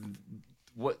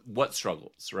 What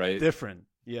struggles, right? Different.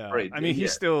 Yeah. Right. He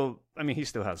still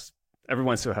has,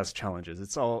 everyone still has challenges.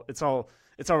 It's all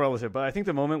relative. But I think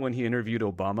the moment when he interviewed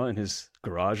Obama in his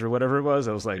garage or whatever it was,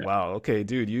 I was like, wow, okay,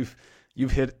 dude, you've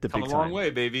hit the Come big a long time.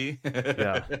 way, baby.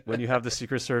 Yeah. When you have the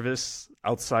Secret Service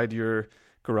outside your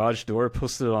garage door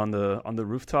posted on the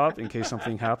rooftop in case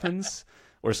something happens,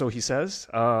 or so he says.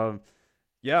 Yeah,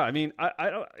 I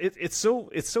don't. It's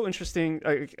so interesting.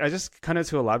 I just kind of,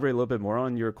 to elaborate a little bit more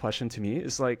on your question to me,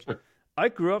 is like, I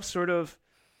grew up sort of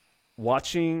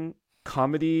watching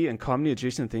comedy and comedy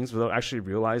adjacent things without actually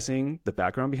realizing the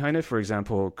background behind it. For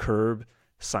example, Curb,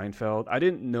 Seinfeld. I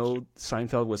didn't know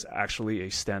Seinfeld was actually a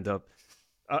stand-up.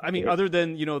 Other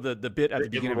than the bit at the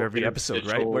beginning of every episode,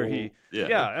 right, where he,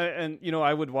 and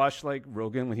I would watch like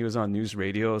Rogan when he was on news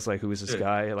radio. It's like, who is this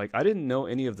guy? Like, I didn't know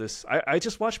any of this. I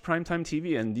just watched primetime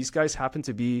TV, and these guys happen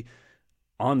to be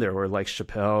on there, or like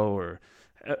Chappelle, or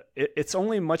it's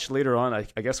only much later on,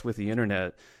 I guess, with the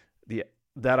internet,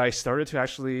 that I started to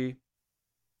actually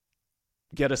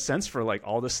get a sense for like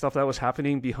all the stuff that was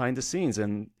happening behind the scenes,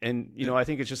 and I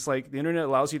think it's just like the internet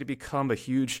allows you to become a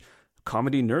huge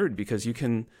comedy nerd, because you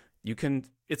can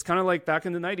it's kind of like back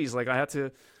in the 90s. Like I had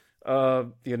to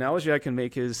the analogy I can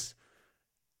make is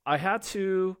I had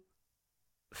to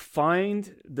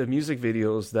find the music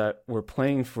videos that were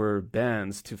playing for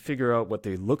bands to figure out what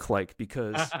they look like,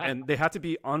 because and they had to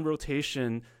be on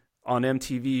rotation on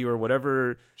MTV or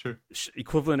whatever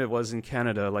equivalent it was in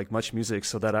Canada, like Much Music,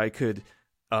 so that I could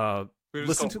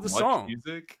listen to the song.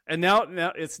 Music? And now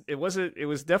it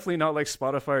was definitely not like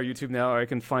Spotify or YouTube. Now I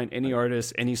can find any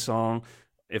artist, any song,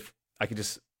 if I could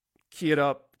just cue it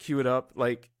up.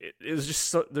 Like it was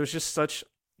just there's just such,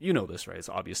 this, right? It's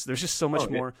obvious. There's just so much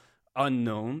more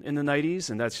unknown in the 90s,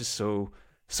 and that's just so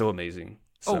amazing.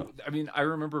 So. I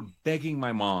remember begging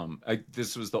my mom.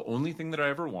 This was the only thing that I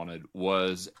ever wanted,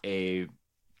 was a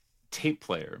tape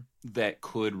player that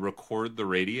could record the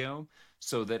radio,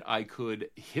 so that I could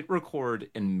hit record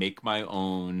and make my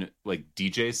own like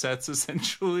DJ sets,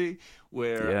 essentially,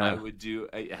 where Yeah.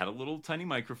 I had a little tiny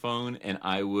microphone and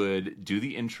I would do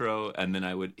the intro and then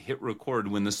I would hit record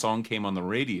when the song came on the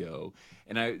radio.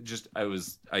 And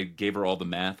I gave her all the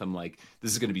math. I'm like,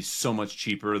 this is going to be so much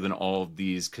cheaper than all of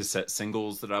these cassette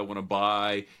singles that I want to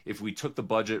buy if we took the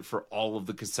budget for all of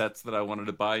the cassettes that I wanted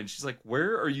to buy. And she's like,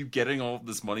 where are you getting all of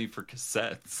this money for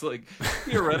cassettes? Like,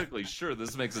 theoretically, sure,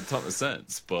 this makes a ton of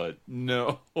sense, but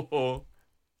no.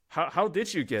 How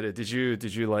did you get it? Did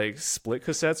you like split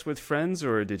cassettes with friends,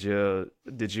 or did you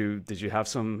have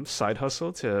some side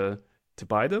hustle to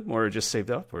buy them, or just saved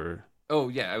up, or? Oh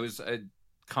yeah, I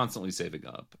constantly saving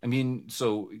up. I mean,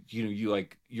 so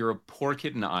you're a poor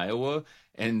kid in Iowa,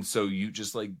 and so you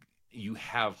just like you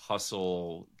have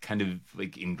hustle kind of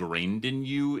like ingrained in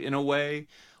you in a way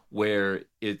where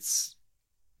it's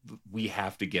we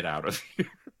have to get out of here.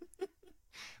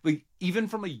 Like even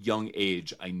from a young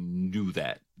age, I knew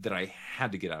that I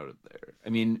had to get out of there. I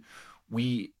mean,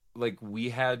 we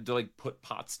had to like put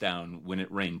pots down when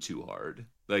it rained too hard.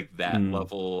 Like that Mm,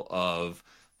 level of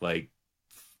like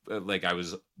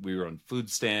we were on food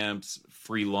stamps,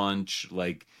 free lunch,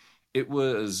 like it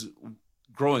was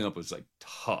growing up was like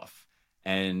tough.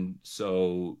 And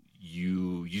so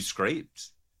you scraped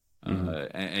mm,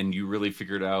 and you really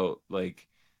figured out like,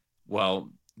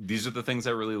 well, these are the things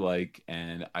I really like,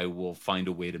 and I will find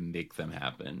a way to make them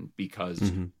happen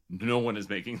because hmm. no one is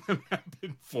making them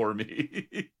happen for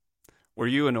me. Were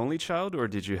you an only child, or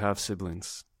did you have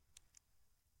siblings?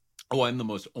 Oh, I'm the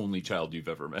most only child you've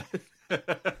ever met.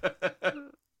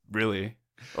 Really?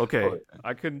 Okay, Oh,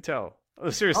 I couldn't tell.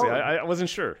 Seriously, oh, I wasn't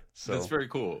sure. that's So, very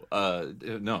cool.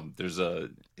 No, there's a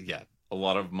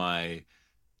lot of my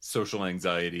social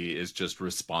anxiety is just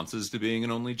responses to being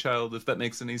an only child, if that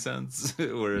makes any sense.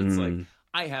 Where it's like mm,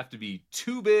 I have to be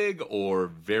too big or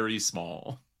very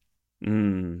small.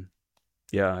 mm,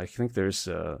 yeah, I think there's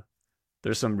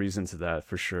some reason to that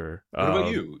for sure. What about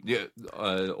you? Yeah,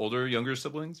 older, younger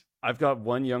siblings? I've got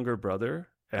one younger brother,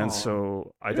 and Oh,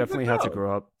 so I you're a good definitely had to job.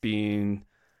 grow up being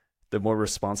the more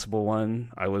responsible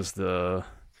one. I was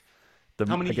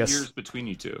How many I guess years between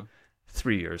you two?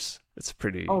 3 years. It's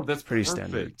Oh, that's pretty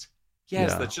standard. perfect.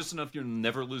 Yes, Yeah. that's just enough. You'll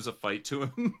never lose a fight to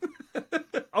him.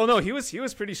 Oh no, he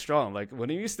was pretty strong. Like when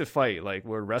he used to fight, like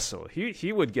or wrestle,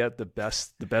 he would get the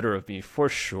better of me for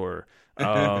sure.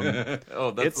 Um,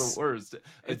 Oh, that's the it's worst.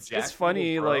 A it's jacked little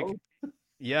funny. Like bro.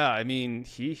 yeah, I mean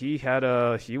he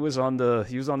was on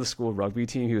the school rugby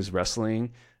team. He was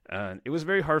wrestling, and it was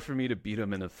very hard for me to beat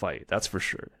him in a fight. That's for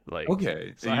sure. Like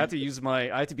Okay, so I had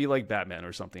to be like Batman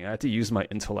or something. I had to use my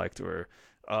intellect or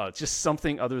just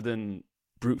something other than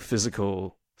brute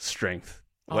physical strength,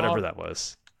 whatever oh, that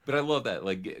was. but I love that.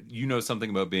 Like you know something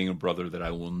about being a brother that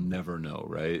I will never know,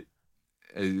 right?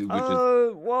 Which is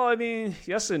Well, I mean,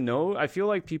 yes and no. I feel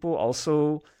like people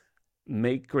also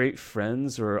make great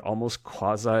friends or almost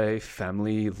quasi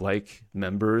family like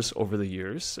members over the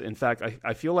years. In fact,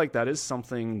 I feel like that is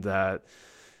something that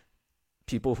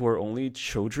people who are only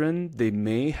children, they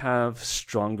may have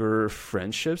stronger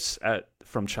friendships at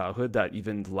from childhood that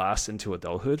even last into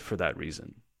adulthood for that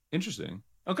reason. interesting.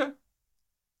 Okay.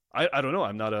 I don't know.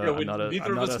 I'm not Yeah, a I'm not a neither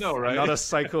I'm of not us a know, I'm not right? a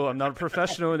psycho. I'm not a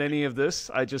professional in any of this.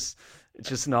 It's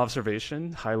just an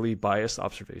observation, highly biased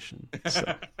observation. So,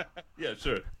 Yeah,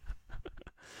 sure.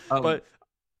 Um,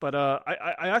 but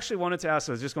I actually wanted to ask.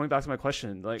 I was just going back to my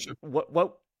question. Like, sure.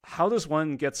 how does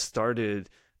one get started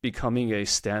becoming a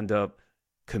stand-up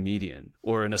comedian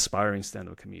or an aspiring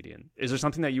stand-up comedian? Is there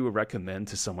something that you would recommend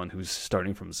to someone who's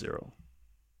starting from zero?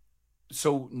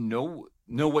 So know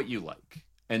what you like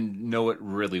and know it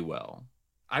really well.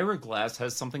 Ira Glass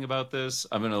has something about this.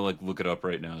 I'm gonna like look it up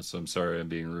right now, so I'm sorry I'm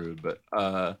being rude, but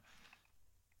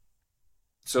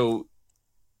so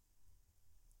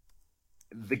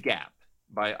The Gap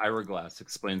by Ira Glass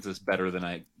explains this better than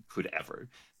I could ever.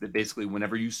 That basically,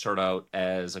 whenever you start out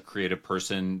as a creative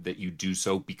person, that you do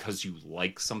so because you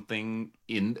like something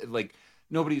in like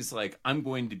nobody's like, I'm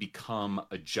going to become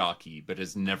a jockey, but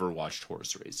has never watched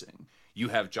horse racing. You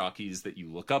have jockeys that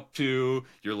you look up to.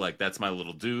 You're like, that's my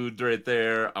little dude right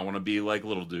there. I want to be like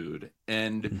little dude.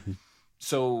 And Mhm.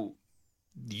 so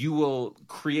you will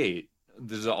create,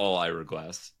 this is all Ira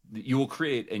Glass, you will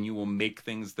create and you will make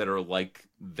things that are like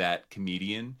that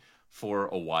comedian for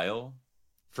a while.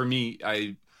 For me,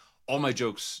 I all my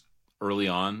jokes early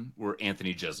on were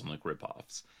Anthony Jeselnik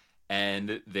ripoffs,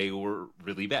 and they were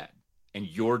really bad. And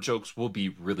your jokes will be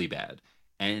really bad.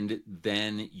 And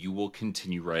then you will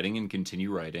continue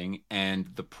writing. And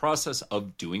the process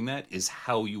of doing that is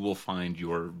how you will find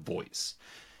your voice.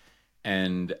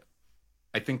 And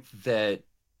I think that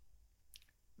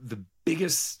the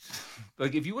biggest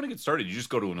like if you want to get started you just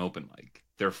go to an open mic,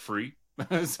 they're free,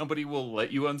 Somebody will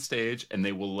let you on stage and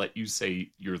they will let you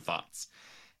say your thoughts.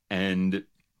 And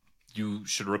you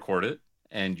should record it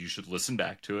and you should listen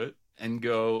back to it and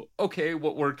go, okay,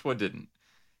 what worked, what didn't?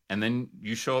 And then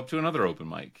you show up to another open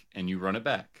mic and you run it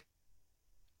back.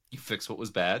 You fix what was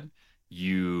bad.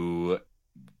 You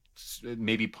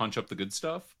maybe punch up the good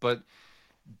stuff. But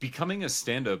becoming a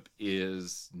stand-up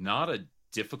is not a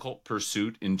difficult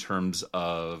pursuit in terms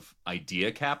of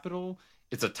idea capital.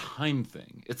 It's a time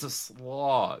thing. It's a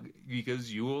slog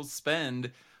because you will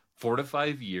spend 4 to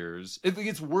 5 years.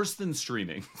 It's worse than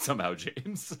streaming somehow,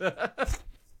 James.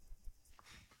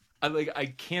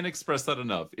 I can't express that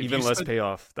enough. Even less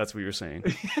payoff. That's what you're saying.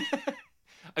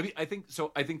 I mean, I think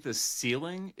the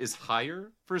ceiling is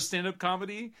higher for stand-up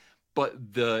comedy,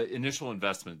 but the initial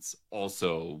investment's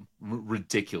also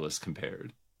ridiculous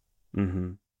compared.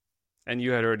 Mm-hmm. And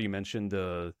you had already mentioned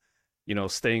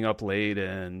staying up late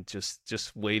and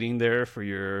just waiting there for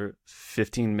your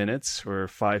 15 minutes or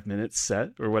 5 minutes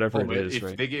set or whatever it is.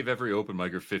 If they gave every open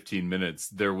micer 15 minutes,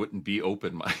 there wouldn't be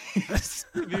open mics.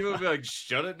 People would be like,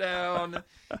 shut it down.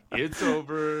 It's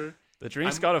over. The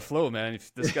drink's got to flow, man.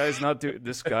 If this guy's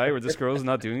this guy or this girl is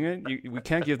not doing it, we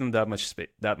can't give them that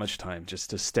much time just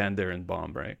to stand there and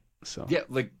bomb, right? So yeah,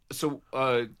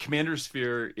 Commander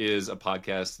Sphere is a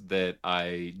podcast that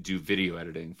I do video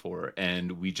editing for,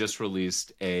 and we just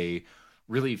released a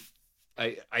really,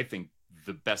 I think,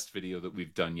 the best video that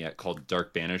we've done yet called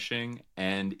Dark Banishing,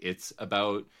 and it's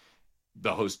about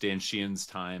the host Dan Sheehan's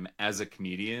time as a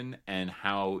comedian and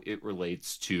how it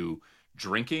relates to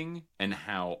drinking and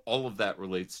how all of that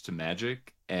relates to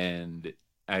magic. And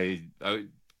I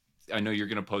know you're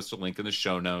going to post a link in the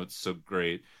show notes, so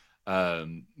great.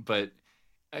 But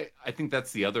I think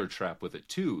that's the other trap with it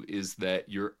too, is that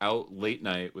you're out late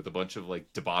night with a bunch of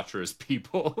like debaucherous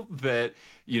people that,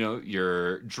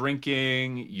 you're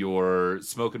drinking, you're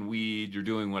smoking weed, you're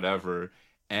doing whatever.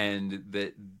 And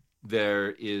that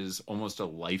there is almost a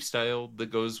lifestyle that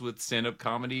goes with stand-up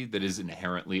comedy that is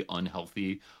inherently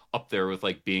unhealthy, up there with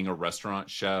like being a restaurant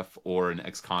chef or an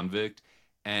ex-convict.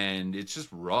 And it's just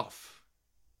rough.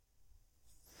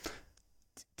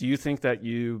 Do you think that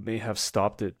you may have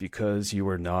stopped it because you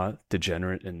were not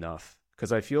degenerate enough?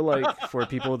 Because I feel like for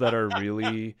people that are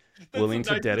really willing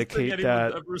to dedicate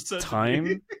that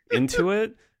time into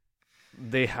it,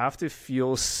 they have to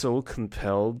feel so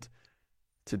compelled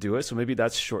to do it. So maybe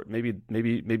that's short. Maybe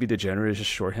degenerate is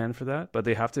just shorthand for that. But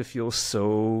they have to feel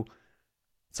so.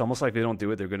 It's almost like they don't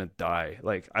do it, they're gonna die.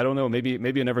 Like, I don't know. Maybe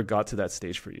it never got to that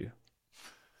stage for you.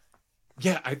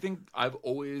 Yeah, I think I've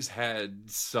always had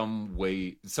some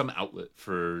outlet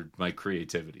for my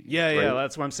creativity. Yeah, right? Yeah,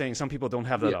 that's what I'm saying. Some people don't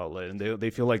have that outlet, and they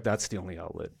feel like that's the only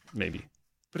outlet, maybe.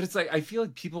 But it's like, I feel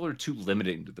like people are too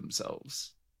limiting to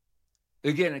themselves.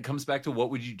 Again, it comes back to what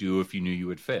would you do if you knew you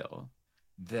would fail?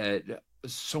 That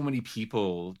so many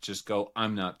people just go,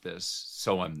 I'm not this,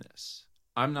 so I'm this.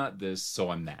 I'm not this,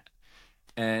 so I'm that.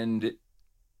 And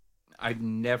I've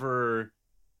never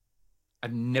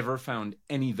found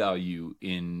any value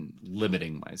in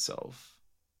limiting myself.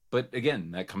 But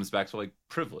again, that comes back to like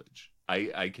privilege.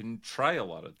 I can try a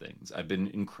lot of things. I've been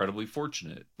incredibly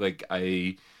fortunate. Like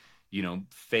I,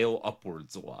 fail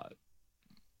upwards a lot.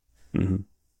 Mm-hmm.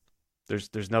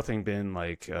 There's nothing been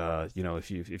like,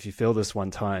 if you fail this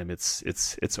one time,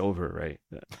 it's over, right?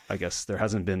 I guess there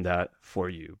hasn't been that for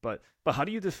you. But how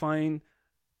do you define?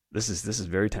 This is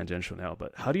very tangential now,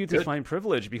 but how do you define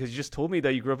privilege? Because you just told me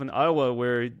that you grew up in Iowa,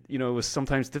 where it was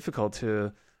sometimes difficult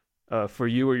to for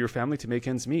you or your family to make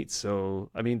ends meet. So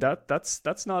I mean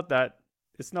that's not that.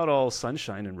 It's not all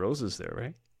sunshine and roses there,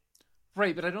 right?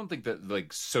 Right, but I don't think that like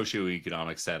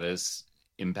socioeconomic status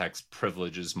impacts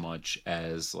privilege as much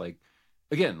as like,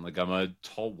 again, like I'm a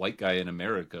tall white guy in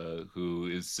America who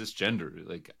is cisgender.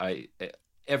 Like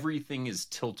everything is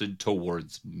tilted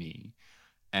towards me.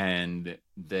 And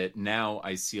that now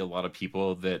I see a lot of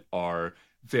people that are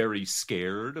very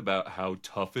scared about how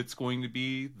tough it's going to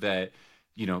be, that,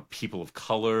 people of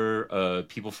color,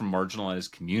 people from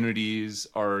marginalized communities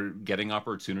are getting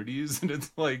opportunities. And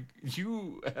it's like,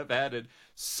 you have had it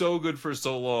so good for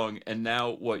so long. And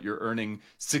now what, you're earning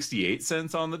 68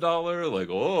 cents on the dollar? Like,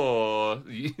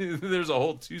 there's a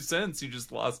whole 2 cents you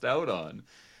just lost out on.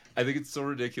 I think it's so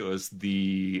ridiculous,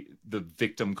 the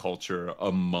victim culture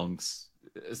amongst,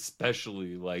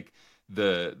 especially like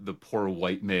the poor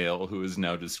white male who is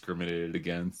now discriminated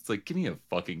against. It's like, give me a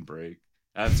fucking break.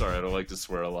 I'm sorry, I don't like to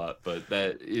swear a lot, but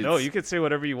that is... No, you could say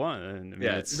whatever you want. I mean,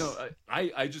 yeah,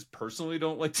 I just personally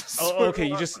don't like to swear. Oh,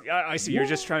 okay, I see. You're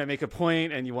just trying to make a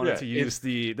point, and you wanted to use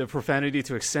the profanity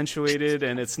to accentuate it,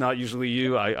 and it's not usually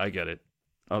you. I get it.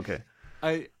 Okay.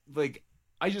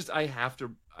 I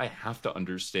have to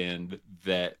understand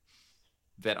that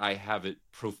I have it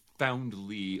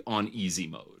profoundly on easy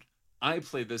mode. I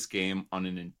play this game on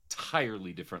an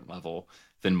entirely different level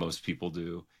than most people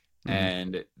do. Mm-hmm.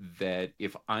 And that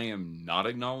if I am not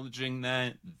acknowledging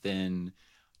that, then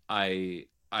I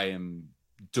am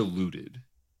deluded.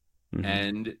 Mm-hmm.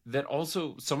 And that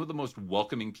also some of the most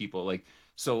welcoming people, like,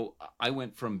 so I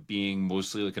went from being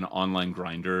mostly like an online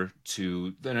grinder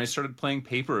to then I started playing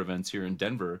paper events here in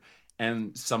Denver,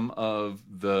 and some of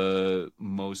the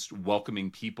most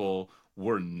welcoming people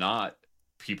were not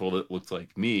people that looked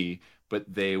like me, but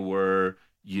they were,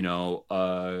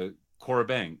 Cora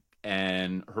Bank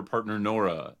and her partner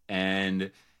Nora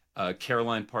and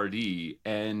Caroline Pardee,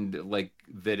 and like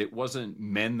that it wasn't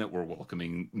men that were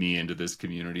welcoming me into this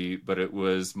community, but it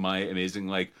was my amazing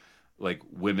like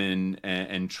women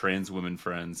and trans women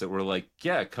friends that were like,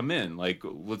 yeah, come in, like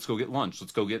let's go get lunch,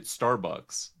 let's go get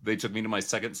Starbucks. They took me to my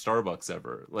second Starbucks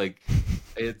ever. Like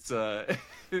it's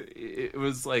it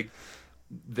was like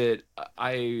that.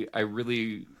 I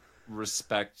really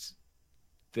respect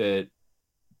that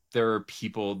there are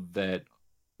people that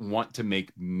want to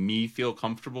make me feel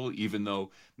comfortable, even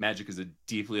though Magic is a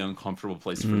deeply uncomfortable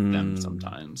place for them Mm.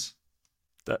 sometimes.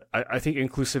 I think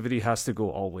inclusivity has to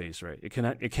go all ways, right? It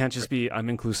can't just Right. be I'm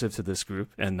inclusive to this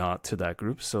group and not to that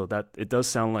group. So that it does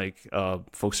sound like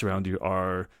folks around you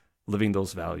are living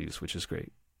those values, which is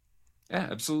great. Yeah,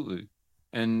 absolutely.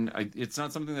 And it's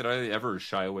not something that I ever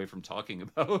shy away from talking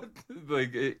about.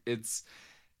 Like it's,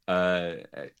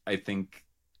 I think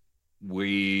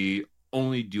we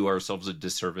only do ourselves a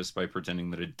disservice by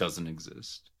pretending that it doesn't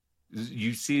exist.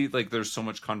 You see, like, there's so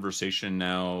much conversation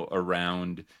now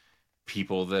around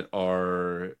people that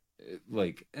are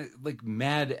like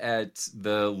mad at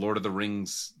the Lord of the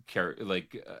Rings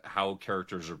how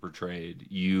characters are portrayed.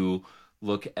 You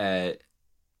look at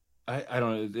I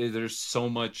don't know. There's so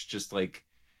much just like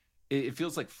it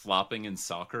feels like flopping in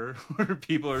soccer where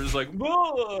people are just like,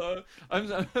 "Whoa,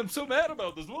 I'm so mad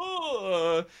about this,"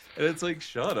 whoa, and it's like,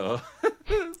 shut up.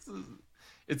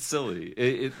 It's silly.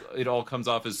 It all comes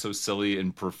off as so silly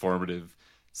and performative.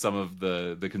 Some of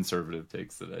the conservative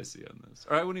takes that I see on this,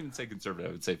 or I wouldn't even say conservative.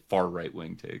 I would say far right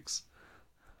wing takes.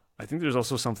 I think there's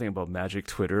also something about Magic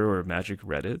Twitter or Magic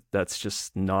Reddit that's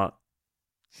just not.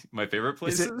 My favorite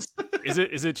Is it? places.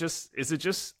 Is it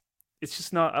just? It's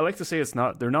just not. I like to say it's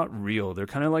not. They're not real. They're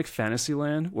kind of like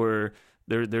Fantasyland, where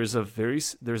there's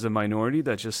a minority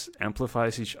that just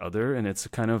amplifies each other, and it's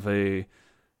kind of a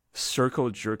circle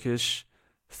jerkish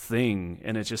thing,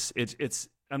 and it's.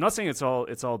 I'm not saying it's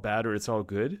all bad or it's all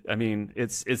good. I mean,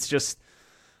 it's just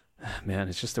man,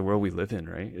 it's just the world we live in,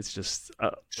 right? It's just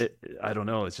I don't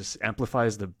know. It just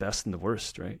amplifies the best and the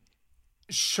worst, right?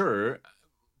 Sure,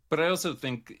 but I also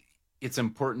think it's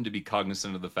important to be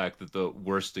cognizant of the fact that the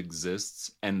worst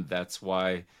exists, and that's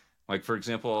why, like, for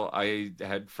example, I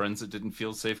had friends that didn't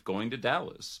feel safe going to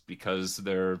Dallas because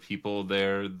there are people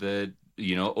there that,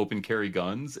 open carry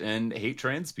guns and hate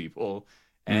trans people,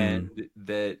 and Mm,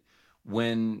 that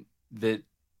when that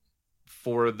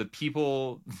for the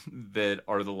people that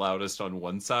are the loudest on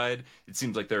one side, it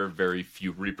seems like there are very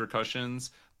few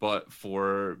repercussions. But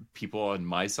for people on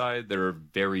my side, there are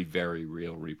very, very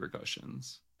real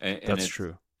repercussions, and that's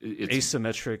true. it's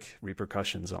Asymmetric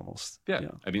repercussions, almost. yeah.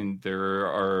 Yeah, I mean, there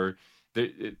are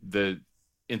the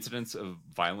incidents of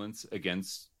violence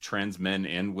against trans men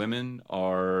and women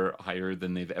are higher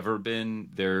than they've ever been.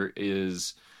 There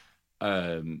is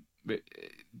um,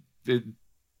 the,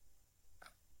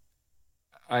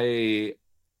 I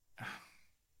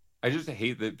I just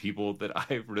hate that people that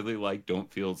I really like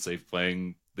don't feel safe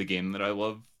playing the game that I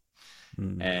love,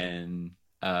 mm. and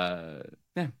uh,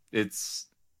 yeah, it's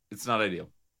not ideal.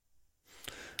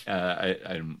 I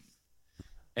don't,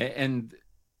 and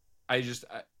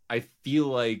I feel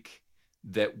like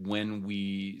that when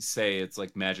we say it's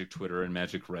like Magic Twitter and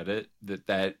Magic Reddit,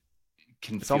 that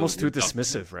can It's feel almost too reductive.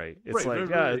 dismissive, right? It's Right, like,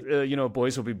 right, right, yeah, right.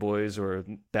 boys will be boys, or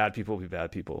bad people will be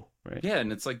bad people, right? Yeah,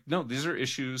 and it's like, no, these are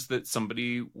issues that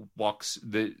somebody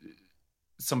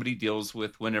deals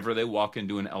with whenever they walk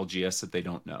into an LGS that they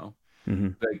don't know. Mm-hmm.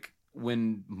 Like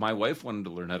when my wife wanted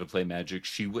to learn how to play Magic,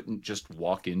 she wouldn't just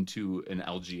walk into an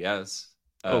LGS.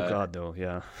 Oh Uh, God, no,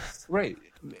 yeah. right.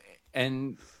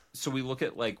 And so we look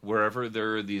at like wherever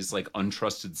there are these like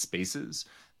untrusted spaces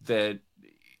that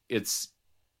it's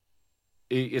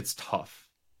it's tough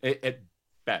at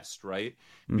best, right?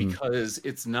 Mm-hmm. Because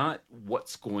it's not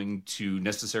what's going to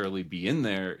necessarily be in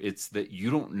there, it's that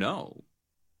you don't know.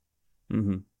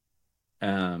 Mm-hmm.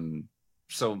 Um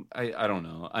so I don't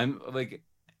know. I'm like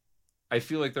I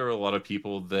feel like there are a lot of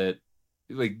people that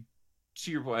like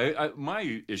to your point,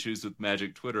 my issues with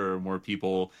Magic Twitter are more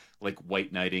people like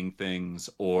white knighting things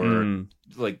or Mm,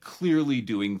 like clearly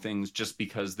doing things just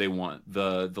because they want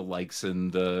the likes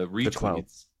and the the clout.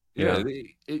 retweets. Yeah, Yeah.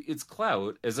 it's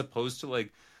clout as opposed to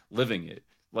like living it.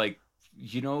 Like,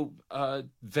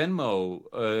 Venmo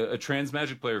a trans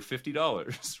Magic player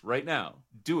 $50 right now.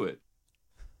 Do it.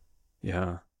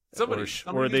 Yeah. Somebody, Or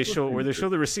somebody they is show listening to it.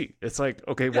 the receipt. It's like,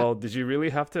 okay, Yeah, well, did you really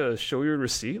have to show your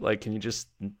receipt? Like, can you just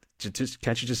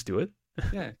can't you just do it?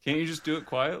 yeah. Can't you just do it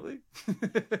quietly?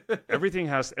 Everything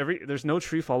has there's no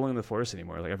tree following the forest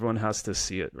anymore. Like everyone has to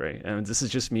see it, right? And this is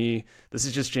just me. This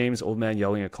is just James, old man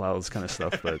yelling at clouds kind of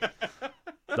stuff. But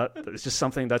it's just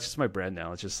something that's just my brand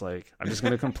now. It's just like I'm just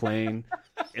gonna complain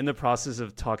in the process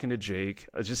of talking to Jake.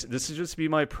 This is just be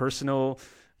my personal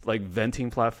like venting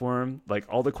platform. Like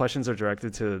all the questions are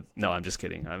directed to. No, I'm just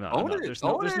kidding. I'm Own not. it.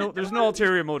 Own it. There's no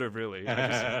ulterior motive really.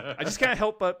 I just can't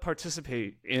help but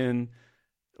participate in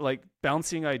like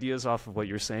bouncing ideas off of what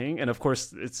you're saying, and of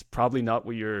course it's probably not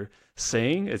what you're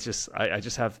saying. It's just I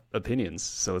just have opinions,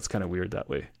 so it's kind of weird that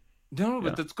way. No, Yeah.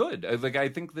 but that's good. I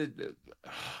think that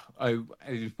I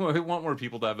want more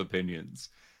people to have opinions.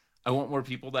 I want more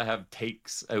people to have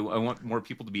takes. I want more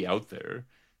people to be out there,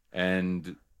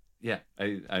 and yeah,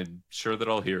 I'm sure that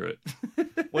I'll hear it.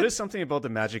 What is something about the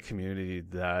Magic community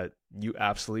that you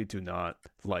absolutely do not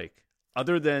like,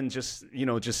 other than just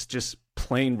just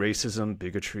plain racism,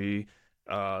 bigotry?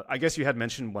 I guess you had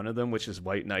mentioned one of them, which is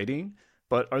white knighting.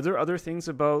 But are there other things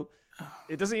about?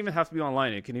 It doesn't even have to be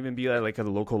online. It can even be at like at a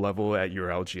local level at your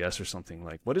LGS or something.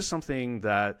 Like, what is something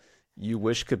that you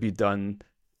wish could be done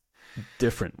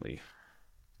differently?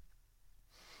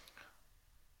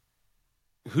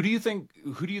 Who do you think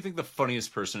the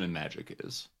funniest person in Magic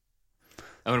is?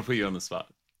 I'm gonna put you on the spot.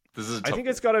 This is a I tough think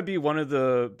it's got to be one of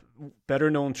the better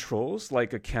known trolls,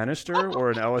 like a canister or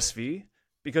an LSV,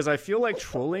 because I feel like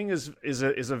trolling is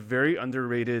a very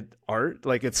underrated art.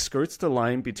 Like it skirts the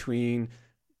line between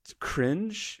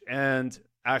cringe and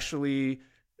actually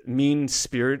mean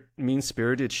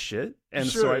spirited shit. And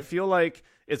so I Sure. feel like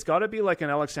it's got to be like an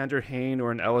Alexander Hain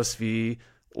or an LSV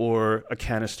or a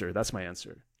canister. That's my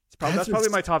answer. That's probably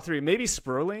my top three. Maybe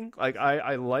Sperling. Like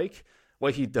I like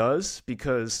what he does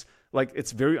because like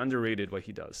it's very underrated what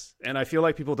he does, and I feel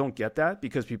like people don't get that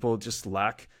because people just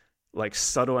lack like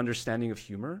subtle understanding of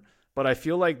humor. But I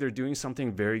feel like they're doing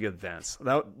something very advanced.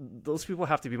 Those people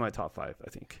have to be my top five, I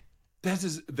think. That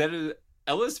is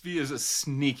LSV is a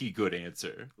sneaky good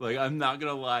answer. Like, I'm not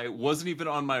gonna lie, wasn't even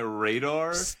on my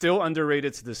radar. Still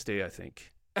underrated to this day, I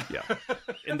think. Yeah,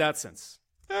 in that sense.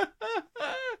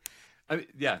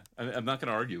 I'm not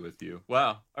gonna argue with you.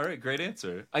 Wow. All right, great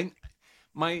answer.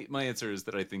 My answer is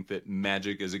that I think that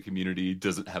Magic as a community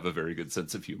doesn't have a very good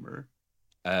sense of humor,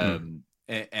 and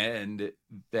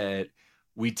that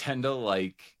we tend to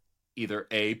like either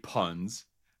puns.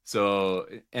 So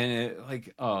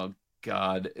like, oh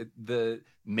God, the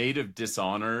Maid of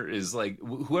Dishonor is like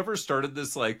whoever started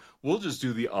this, like, we'll just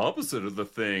do the opposite of the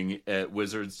thing at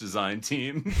Wizards design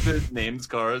team that names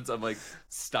cards. I'm like,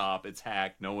 stop, it's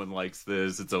hacked. No one likes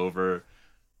this. It's over.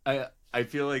 I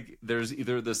feel like there's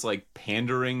either this like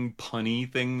pandering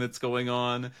punny thing that's going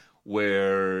on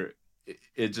where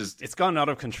it just It's gone out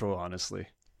of control, honestly.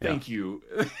 Yeah. thank you.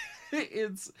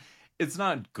 It's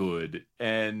not good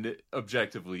and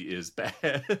objectively is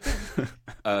bad.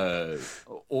 uh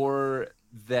or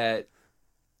that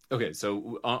okay,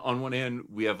 so on one hand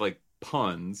we have like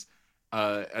puns,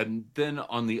 and then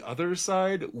on the other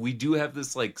side we do have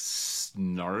this like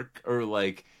snark, or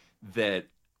like that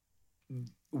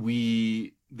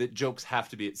that jokes have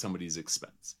to be at somebody's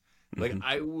expense. Like, Mhm.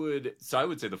 I would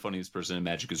say the funniest person in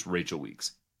Magic is Rachel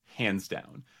Weeks, hands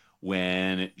down.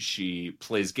 When she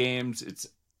plays games, it's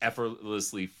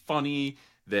effortlessly funny.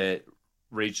 That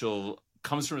Rachel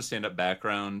comes from a stand-up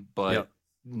background, but Yep.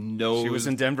 knows She was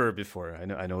in Denver before. I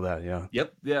know that. Yeah.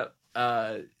 Yep,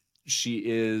 yeah. She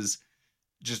is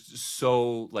just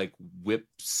so like whip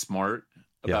smart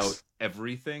about Yes.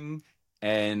 everything,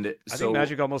 and I so think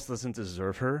Magic almost doesn't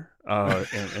deserve her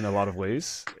in a lot of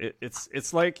ways.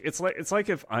 It's like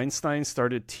if Einstein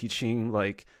started teaching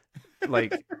like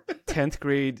 10th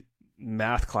grade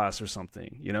math class or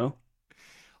something, you know?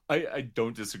 I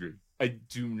don't disagree. I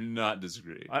do not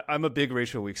disagree. I'm a big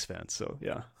Rachel Weeks fan, so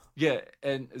yeah. Yeah,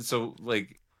 and so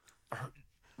like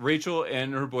Rachel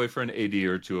and her boyfriend AD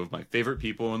are two of my favorite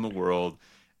people in the world.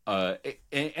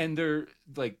 And they're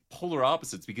like polar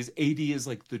opposites because AD is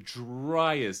like the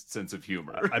driest sense of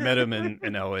humor. I met him in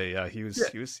LA. Yeah, he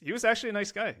was actually a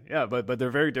nice guy. Yeah, but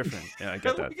they're very different. Yeah, I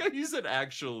get that. Like how you said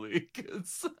actually,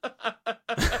 'cause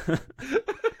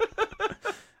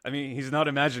I mean, he's not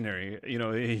imaginary.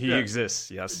 He Yeah.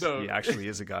 exists. Yes, No. he actually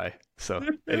is a guy. So,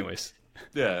 anyways,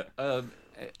 Yeah.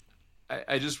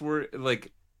 I just were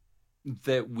like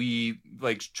that we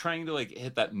like trying to like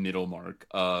hit that middle mark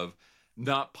of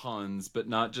not puns, but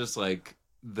not just like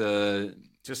the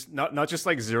just not just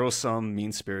like zero sum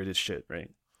mean spirited shit, right?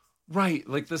 right,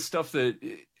 like the stuff that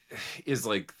is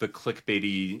like the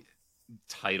clickbaity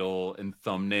title and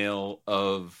thumbnail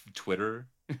of Twitter,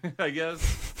 I guess.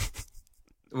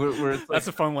 Where it's like, That's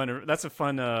a fun one. That's a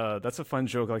fun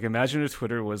joke. Like, imagine if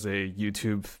Twitter was a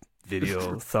YouTube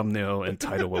video thumbnail and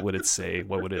title. What would it say?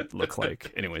 What would it look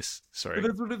like? Anyways, sorry.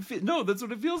 that's what no, that's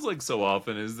what it feels like so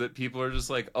often is that people are just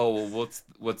like, oh, well,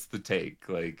 what's the take?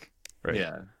 Like, Right.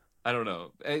 yeah, I don't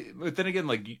know. But then again,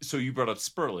 like, so you brought up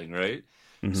Sperling, right?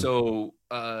 Mhm. So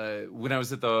when I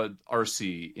was at the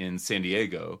RC in San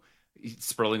Diego,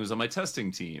 Sperling was on my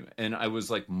testing team, and I was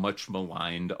like much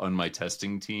maligned on my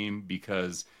testing team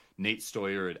because Nate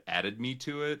Stoyer had added me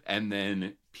to it and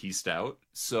then pieced out.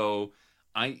 So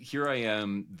here I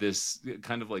am, this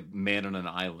kind of like man on an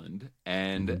island,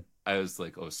 and Mhm. I was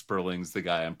like, oh, Sperling's the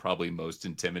guy I'm probably most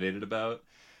intimidated about.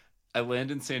 I land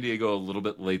in San Diego a little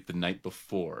bit late the night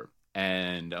before,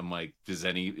 and I'm like, is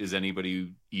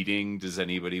anybody eating? Does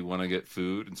anybody want to get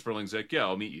food? And Sperling's like, yeah,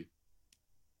 I'll meet you.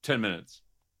 10 minutes.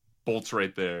 Bolt's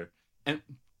right there. And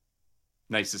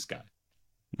nicest guy.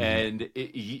 Mhm. And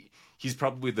he's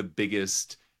probably the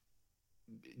biggest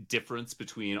difference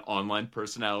between online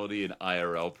personality and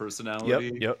IRL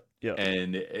personality. Yep.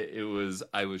 And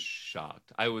I was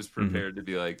shocked. I was prepared to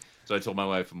be like, so I told my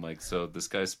wife, I'm like, so this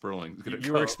guy Sperling is gonna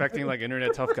You were expecting like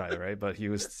internet tough guy, right? But he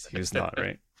was not,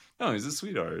 right? No, he's a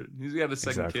sweetheart. He's got a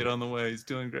second Exactly. kid on the way. He's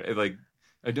doing great. Like,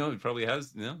 I know he probably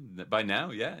has, by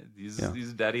now, yeah. He's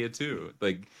a daddy of two.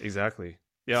 Like, Exactly.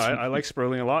 Yeah, I like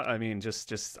Sperling a lot. I mean,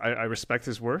 I respect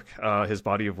his work, his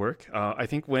body of work. I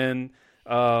think when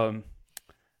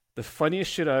the funniest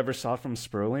shit I ever saw from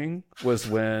Sperling was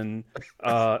when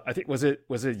I think was it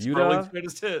Sperling's Yuta?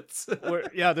 greatest hits.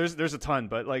 Yeah, there's a ton,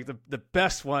 but like the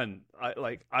best one,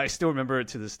 I still remember it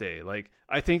to this day. Like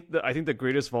I think the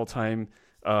greatest of all time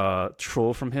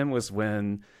troll from him was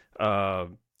when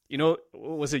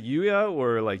was it Yuya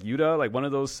or like Yuta, like one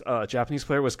of those Japanese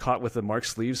player was caught with the mark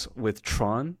sleeves with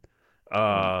Tron.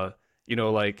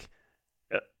 Like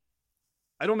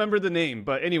I don't remember the name,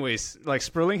 but anyways, like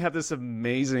Sperling had this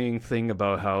amazing thing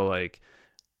about how like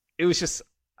it was just,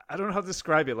 I don't know how to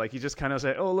describe it. Like he just kind of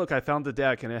said, "Oh look, I found the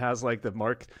deck and it has like the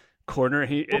mark corner."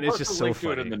 And it's just so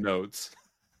funny. To it in the notes.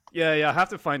 Yeah, I have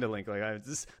to find a link. Like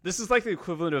this is like the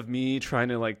equivalent of me trying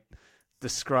to like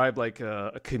describe like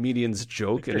a comedian's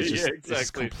joke, and it's just it's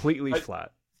completely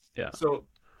flat. Yeah. So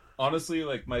honestly,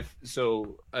 like I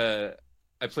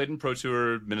played in Pro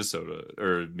Tour Minnesota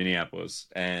or Minneapolis,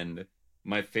 and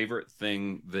my favorite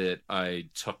thing that I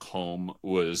took home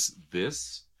was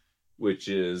this, which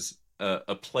is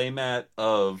a playmat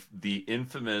of the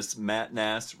infamous Matt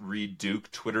Nass Reed Duke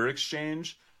Twitter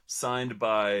exchange, signed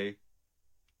by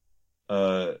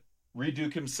Reed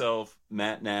Duke himself,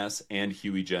 Matt Nass, and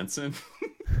Huey Jensen.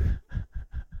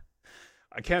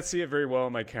 I can't see it very well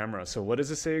on my camera. So what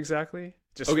does it say exactly?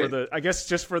 Just for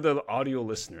the audio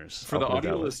listeners. For the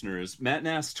audio listeners, Matt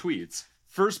Nass tweets,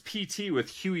 "First PT with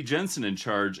Huey Jensen in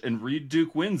charge and Reed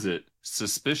Duke wins it.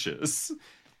 Suspicious."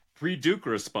 Reed Duke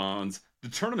responds, "The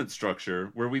tournament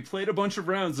structure, where we played a bunch of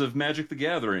rounds of Magic the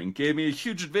Gathering, gave me a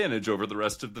huge advantage over the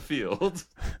rest of the field."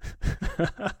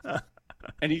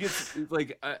 And he gets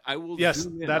like, I will. Yes,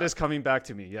 that is coming back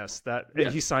to me. Yes, Yeah. And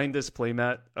he signed this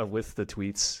playmat with the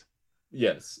tweets.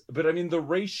 Yes, but I mean the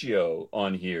ratio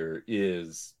on here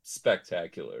is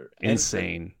spectacular,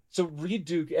 Insane. So Reed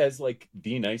Duke as like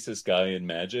the nicest guy in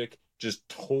Magic, just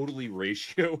totally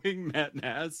ratioing Matt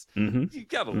Nass. Mm-hmm. You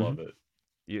gotta love it.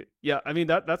 Yeah. I mean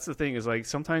that's the thing is like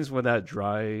sometimes when that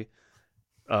dry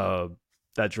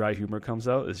humor comes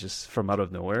out, it's just from out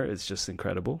of nowhere. It's just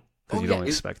incredible because you don't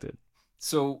expect it.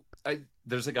 So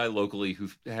there's a guy locally who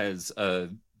has a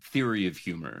theory of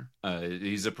humor.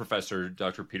 He's a professor,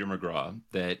 Dr. Peter McGraw,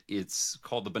 that it's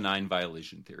called the benign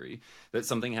violation theory, that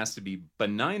something has to be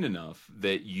benign enough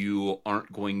that you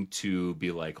aren't going to be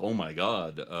like, oh my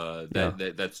God,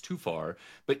 that's too far.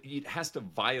 But it has to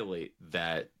violate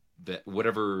that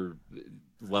whatever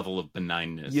level of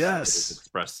benignness is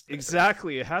expressed there.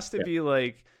 Exactly. It has to be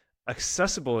like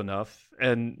accessible enough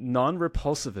and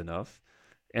non-repulsive enough.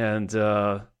 And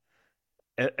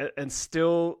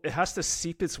still it has to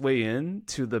seep its way in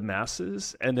to the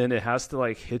masses, and then it has to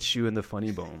like hit you in the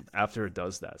funny bone after it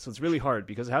does that. So it's really hard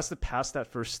because it has to pass that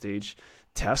first stage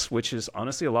test, which is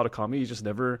honestly a lot of comedy you just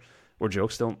never, or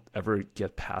jokes don't ever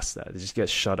get past that. They just get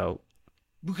shut out.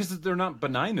 because they're not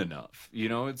benign enough.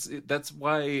 That's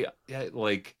why, yeah,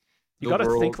 like You the got to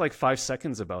think world. like 5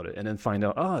 seconds about it and then find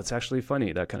out, oh, it's actually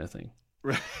funny, that kind of thing.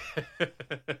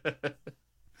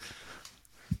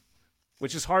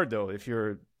 Which is hard though if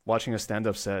you're watching a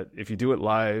stand-up set. If you do it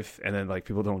live and then like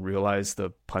people don't realize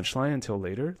the punchline until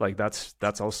later, like that's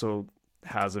also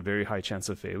has a very high chance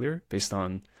of failure based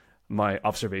on my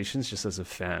observations just as a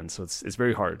fan. So it's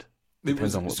very hard. It Depends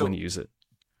was on when so. you use it.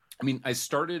 I mean, I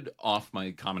started off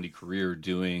my comedy career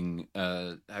doing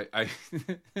I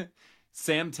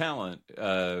Sam Talent,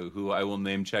 who I will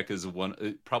name check as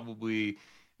one probably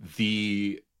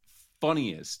the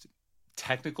funniest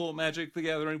technical Magic the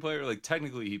Gathering player. Like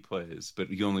technically he plays, but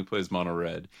he only plays mono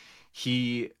red.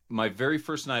 My very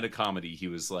first night of comedy, he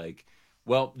was like,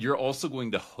 "Well, you're also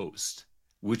going to host,"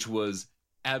 which was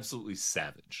absolutely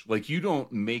savage. Like you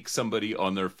don't make somebody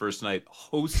on their first night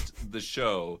host the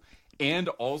show and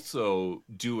also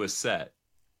do a set.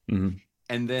 Mm-hmm.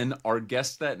 And then our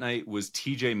guest that night was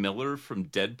TJ Miller from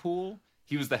Deadpool.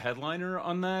 He was the headliner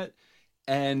on that.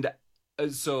 And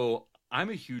so I'm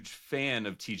a huge fan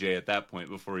of TJ at that point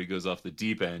before he goes off the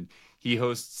deep end. He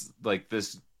hosts like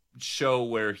this show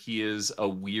where he is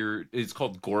it's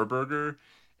called Goreburger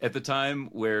at the time,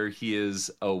 where he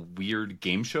is a weird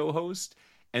game show host.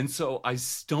 And so I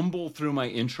stumble through my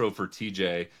intro for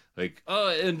TJ, like,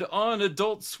 and on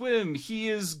Adult Swim, he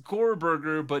is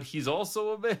Goreburger, but he's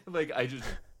also a man. Like, I just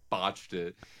botched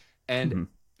it. And Mm-hmm.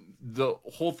 the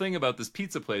whole thing about this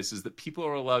pizza place is that people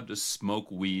are allowed to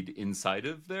smoke weed inside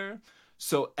of there.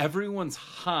 So everyone's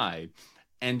high.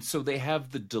 And so they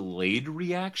have the delayed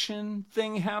reaction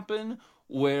thing happen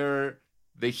where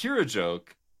they hear a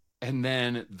joke and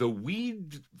then the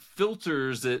weed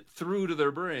filters it through to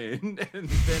their brain. And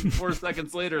then 4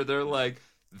 seconds later, they're like,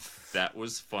 that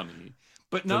was funny.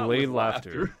 But not Delayed with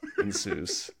laughter laughter.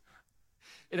 ensues.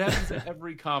 It happens to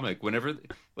every comic. Whenever,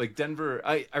 like Denver,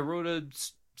 I wrote a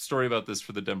story about this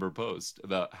for the Denver Post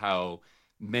about how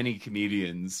many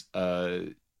comedians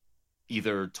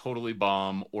either totally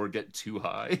bomb or get too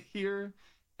high here,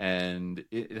 and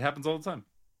it happens all the time.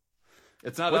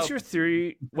 It's not What's out your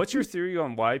theory? What's your theory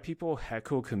on why people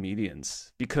heckle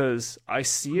comedians? Because I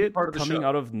see it part of the coming show.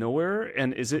 out of nowhere,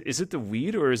 and is it the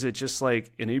weed or is it just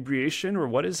like inebriation or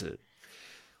what is it?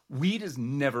 Weed has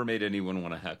never made anyone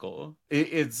want to heckle.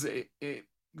 It's Because it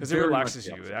very much relaxes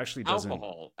the you. It opposite. actually doesn't.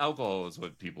 Alcohol is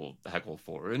what people heckle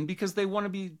for, and because they want to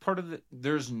be part of the.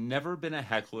 There's never been a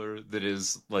heckler that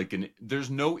is like there's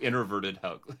no introverted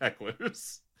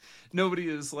hecklers. Nobody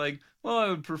is like, well, I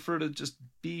would prefer to just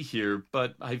be here,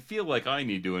 but I feel like I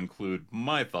need to include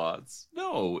my thoughts.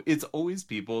 No, it's always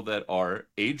people that are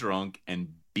A, drunk,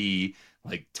 and B,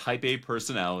 like type A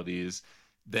personalities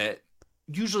that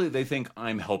usually they think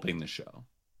I'm helping the show.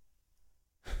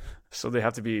 So they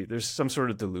have to be. There's some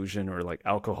sort of delusion or like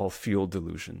alcohol fueled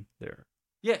delusion there,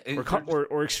 Yeah,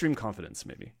 or extreme confidence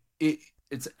maybe. it,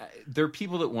 it's there are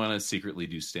people that want to secretly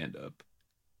do stand up.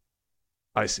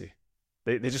 I see.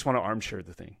 They just want to armchair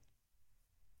the thing.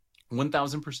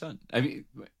 1,000%. I mean,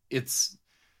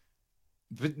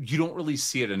 but you don't really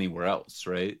see it anywhere else,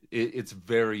 right? It's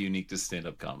very unique to stand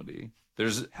up comedy.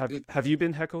 Have you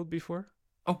been heckled before?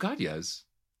 Oh God, yes.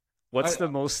 What's the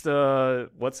most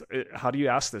how do you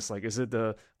ask this? Like, is it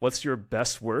what's your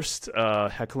best worst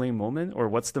heckling moment, or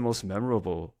what's the most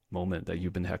memorable moment that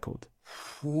you've been heckled?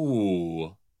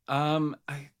 Ooh.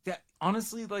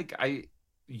 Honestly, like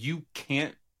you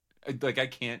can't, like I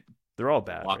can't They're all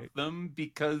bad, block right? them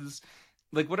because,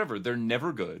 like, whatever, they're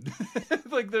never good.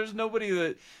 Like, there's nobody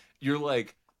that you're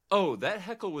like, oh, that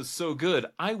heckle was so good,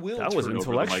 I will That turn was over the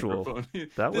intellectual. microphone.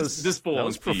 That This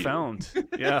belongs to you. profound.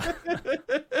 Yeah.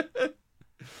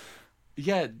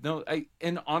 Yeah, no,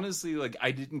 and honestly, like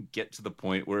I didn't get to the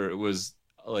point where it was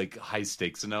like high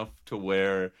stakes enough to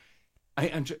where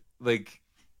like,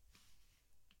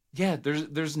 yeah,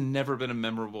 there's never been a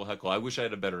memorable heckle. I wish I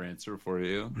had a better answer for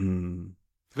you. Mm.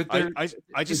 But I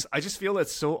just feel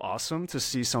it's so awesome to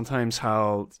see sometimes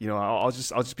how, I'll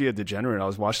just be a degenerate. I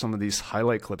was watching some of these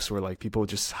highlight clips where like people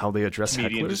just how they address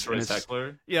comedian hecklers. destroys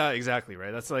heckler. Yeah, exactly,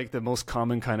 right. That's like the most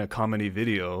common kind of comedy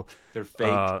video. They're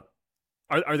fake.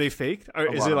 Are they fake? Or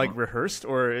A is lot it of like them. rehearsed,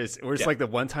 or it's Yeah. like the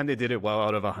one time they did it well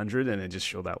out of 100 and then just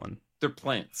show that one? They're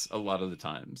plants a lot of the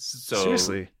times. So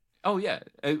Seriously. oh yeah,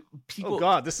 people. Oh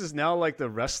God, this is now like the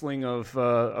wrestling of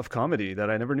comedy that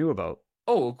I never knew about.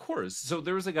 Oh, of course. So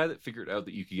there was a guy that figured out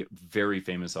that you could get very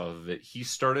famous off of it. He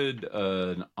started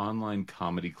an online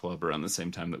comedy club around the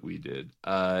same time that we did.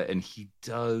 And he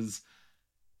does.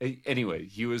 Anyway,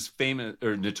 he was famous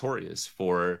or notorious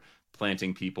for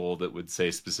planting people that would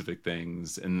say specific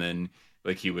things. And then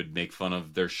Like he would make fun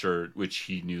of their shirt, which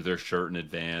he knew their shirt in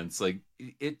advance. Like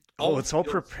it Oh, all it's all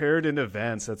feels prepared in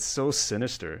advance. That's so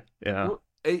sinister. Yeah. well,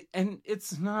 and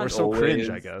it's Or not so cringe, I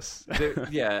always guess. there.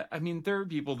 Yeah, I mean, there are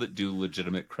people that do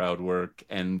legitimate crowd work,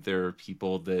 and there are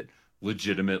people that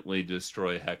legitimately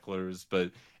destroy hecklers.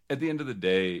 But at the end of the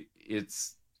day,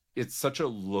 it's such a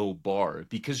low bar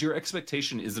because your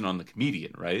expectation isn't on the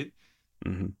comedian, right?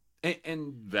 Hmm.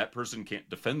 And that person can't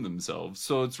defend themselves.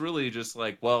 So it's really just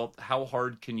like, well, how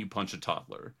hard can you punch a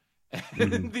toddler? Hmm.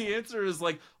 And the answer is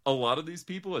like a lot of these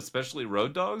people, especially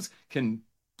road dogs, can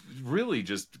really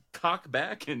just cock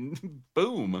back and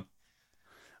boom.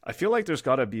 I feel like there's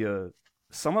got to be a.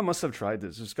 Someone must have tried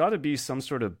this. There's got to be some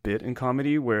sort of bit in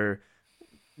comedy where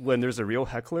when there's a real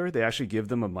heckler, they actually give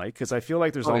them a mic. Because I feel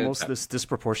like there's Oh, yeah, almost this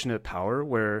disproportionate power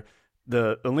where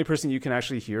the only person you can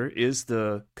actually hear is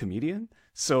the comedian.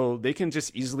 So they can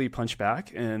just easily punch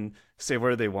back and say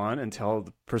whatever they want and tell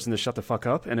the person to shut the fuck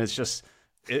up. And it's just,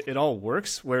 it all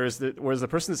works. Whereas the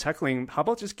person that's heckling, how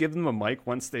about just give them a mic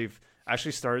once they've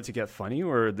actually started to get funny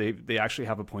or they actually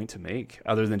have a point to make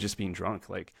other than just being drunk?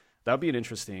 Like that would be an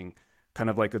interesting kind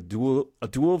of like a duel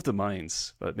of the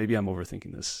minds. But maybe I'm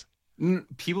overthinking this.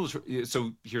 People,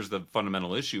 so here's the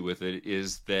fundamental issue with it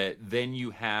is that then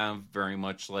you have very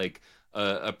much like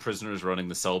a prisoners running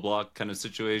the cell block kind of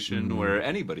situation Mm, where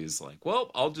anybody's like, well,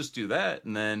 I'll just do that.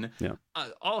 And then yeah.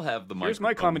 I'll have the Here's my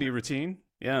microphone. comedy routine.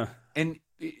 Yeah. And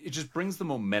it just brings the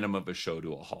momentum of a show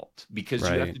to a halt because you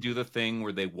have Right. to do the thing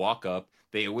where they walk up.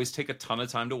 They always take a ton of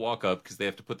time to walk up because they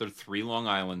have to put their three Long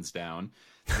Islands down.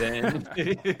 Then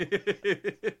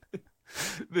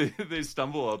they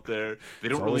stumble up there. They It's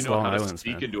don't really always know Long how to Islands,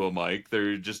 speak man. into a mic.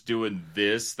 They're just doing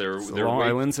this. It's the They're Long waiting.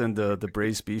 Islands and the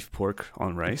braised beef pork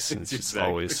on rice, and it's just Exactly.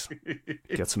 always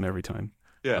gets them every time.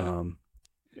 Yeah. Um,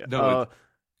 yeah. No, it's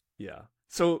Yeah.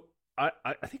 So I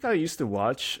think I used to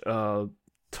watch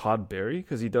Todd Barry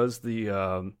because he does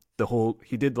the whole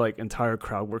he did like entire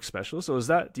crowd work special. So is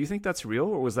that do you think that's real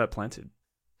or was that planted?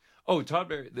 oh, Todd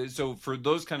Barry. So for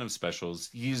those kind of specials,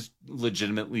 he's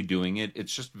legitimately doing it.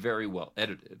 It's just very well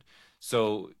edited.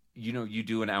 So, you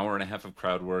do an hour and a half of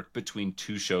crowd work between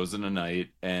two shows in a night,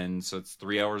 and so it's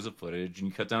 3 hours of footage, and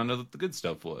you cut down to what the good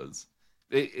stuff was.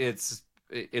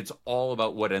 It's all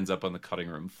about what ends up on the cutting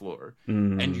room floor.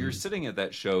 And you're Mm, sitting at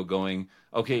that show going,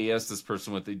 okay, yes, this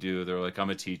person what they do. They're like, I'm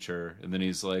a teacher. And then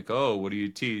he's like, oh, what do you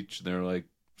teach? And they're like,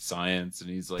 science. And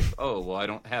he's like, oh, well, I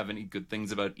don't have any good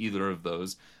things about either of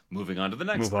those. Moving on to the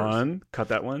next move person. on. Cut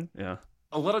that one. Yeah.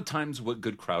 A lot of times what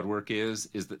good crowd work is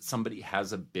that somebody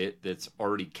has a bit that's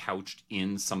already couched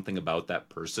in something about that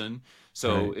person.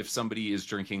 So Right. if somebody is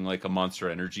drinking like a Monster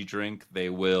Energy drink, they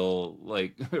will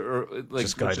like or like Just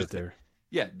let's guide it just there.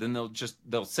 yeah, then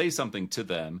they'll say something to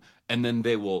them and then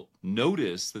they will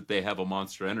notice that they have a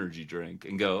Monster Energy drink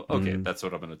and go, "Okay, Mm. that's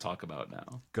what I'm going to talk about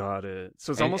now." Got it.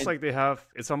 So it's almost And like they have.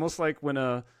 It's almost like when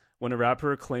a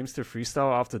rapper claims to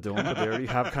freestyle off the dome, but they already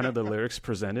have kind of the lyrics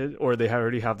presented, or they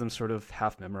already have them sort of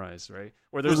half memorized, right?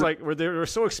 Or there's like where they're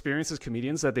so experienced as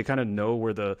comedians that they kind of know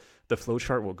where the flow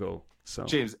chart will go. So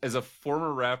James, as a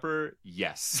former rapper,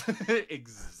 yes.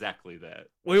 Exactly that.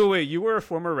 wait. You were a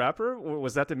former rapper, or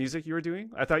was that the music you were doing?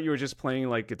 I thought you were just playing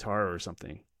like guitar or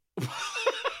something.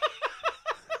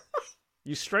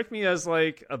 You strike me as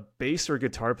like a bass or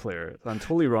guitar player. I'm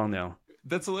totally wrong now.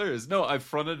 That's hilarious. No, I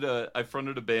fronted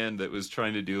a band that was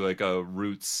trying to do like the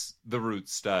roots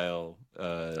style.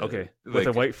 Okay, with a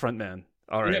Like white front man.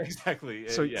 All yeah, right. exactly.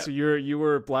 So Yeah. so you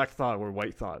were Black Thought or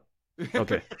White Thought.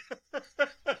 Okay.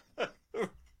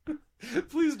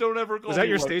 Please don't ever call Was that me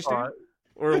your White stage Thought. name?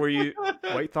 Or were you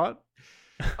White Thought?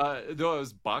 No, I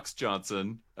was Box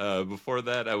Johnson. Before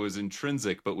that, I was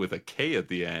Intrinsic, but with a K at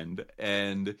the end.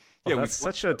 And Oh, yeah, that's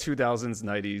such a 2000s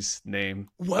 90s name.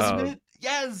 wasn't it?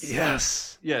 Yes.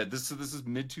 Yes. Yeah, this is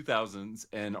mid 2000s,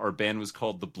 and our band was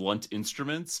called the Blunt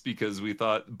Instruments because we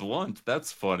thought blunt,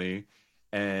 that's funny.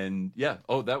 And yeah,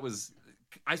 oh, that was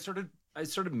I started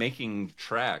making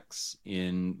tracks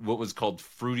in what was called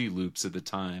Fruity Loops at the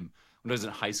time when I was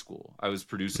in high school. I was Mhm.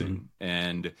 producing,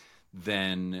 and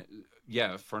then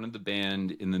yeah, fronted the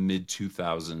band in the mid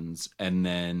 2000s, and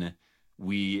then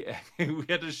we we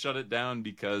had to shut it down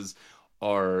because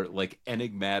our like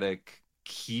enigmatic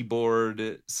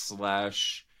keyboard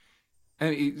slash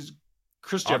and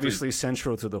Chris Jeffries, Obviously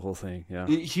central to the whole thing. Yeah.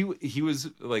 he was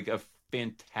like a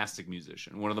fantastic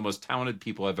musician, one of the most talented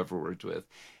people I've ever worked with,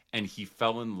 and he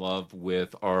fell in love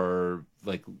with our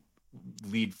like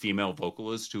lead female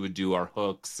vocalist who would do our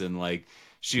hooks and like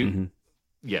she Hmm.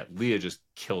 yeah, Leah just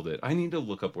killed it. I need to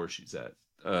look up where she's at.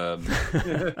 I'm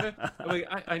like,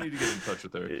 I need to get in touch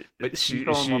with her. But he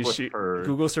fell in love with she her.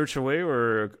 Google search away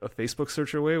or a Facebook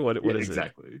search away? Yeah, What is it?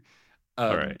 exactly.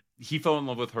 All right. He fell in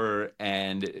love with her,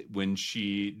 and when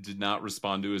she did not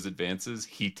respond to his advances,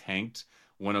 he tanked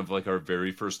one of like our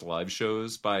very first live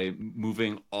shows by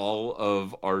moving all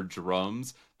of our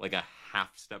drums like a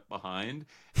half step behind,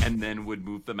 and then would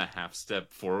move them a half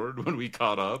step forward when we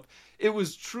caught up. It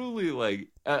was truly like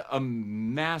a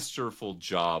masterful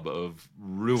job of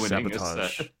ruining a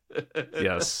set. Sabotage.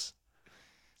 Yes.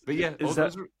 But yeah, Is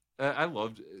that I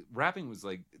loved rapping. Was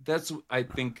like that's I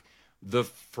think the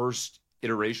first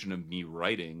iteration of me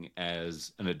writing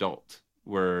as an adult,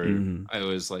 where Mhm. I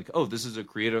was like, oh, this is a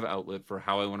creative outlet for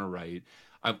how I want to write.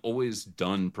 I've always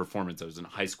done performance. I was in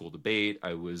high school debate.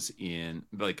 I was in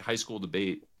like high school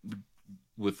debate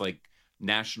with like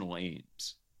national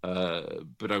aims.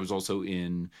 But I was also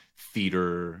in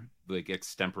theater, like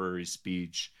extemporary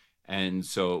speech, and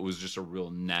so it was just a real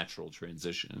natural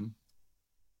transition.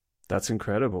 That's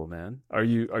incredible, man. Are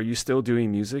you still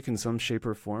doing music in some shape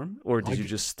or form, or did you Like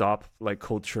just stop like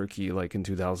cold turkey like in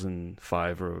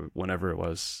 2005 or whenever it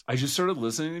was? I just started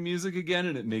listening to music again,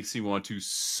 and it makes me want to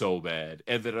so bad.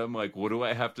 And then I'm like, what do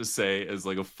I have to say as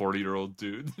like a 40-year-old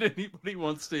dude that anybody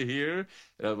wants to hear?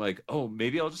 And I'm like, oh,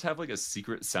 maybe I'll just have like a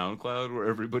secret SoundCloud where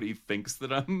everybody thinks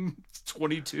that I'm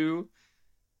 22.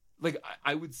 Like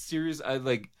I would seriously, I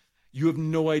like, you have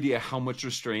no idea how much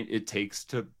restraint it takes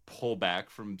to pull back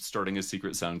from starting a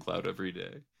secret SoundCloud every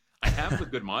day. I have the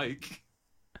good mic.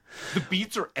 The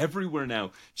beats are everywhere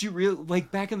now. Do you real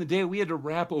like back in the day we had to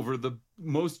rap over the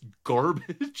most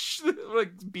garbage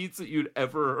like beats that you'd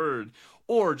ever heard,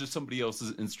 or just somebody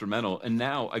else's instrumental. And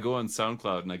now I go on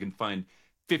SoundCloud and I can find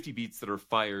 50 beats that are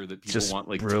fire that people Just want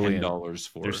like brilliant. $10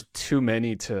 for. There's too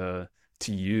many to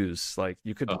use. Like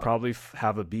you could Uh, probably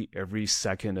have a beat every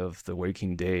second of the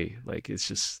waking day. Like it's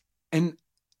just and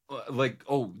like,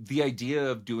 oh, the idea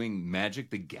of doing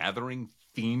Magic the Gathering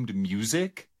themed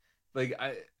music, like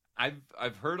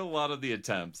I've heard a lot of the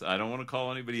attempts. I don't want to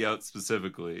call anybody out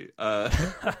specifically.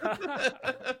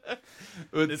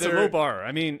 But it's a low they're bar.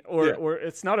 I mean, yeah, or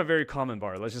it's not a very common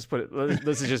bar. Let's just put it.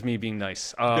 This is just me being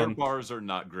nice. their bars are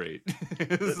not great.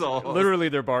 Is all. Literally,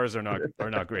 their bars are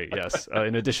not great. Yes,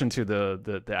 in addition to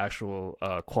the actual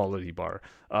quality bar.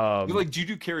 Like, do you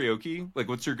do karaoke? Like,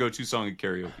 what's your go-to song in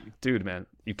karaoke? Dude, man,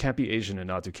 you can't be Asian and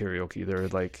not do karaoke. They're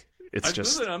like, it's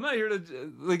just. Listen, I'm not here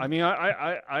to like. I mean,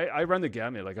 I run the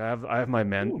gamut. Like I have my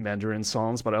Ooh, Mandarin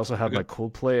songs, but I also have okay. my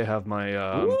Coldplay. I have my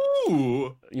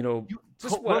Ooh, you know, you,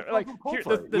 just what what like song here,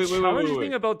 from Coldplay? the Wait, wait, wait, wait, challenging thing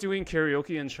wait. about doing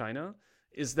karaoke in China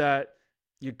is that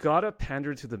you gotta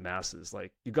pander to the masses.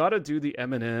 Like you gotta do the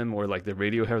Eminem or like the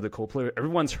Radiohead or the Coldplay.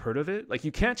 Everyone's heard of it. Like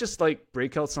you can't just like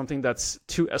break out something that's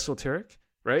too esoteric,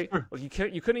 right? Sure. Like you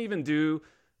couldn't even do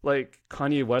like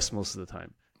Kanye West most of the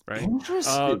time, right?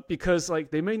 Interesting. Because like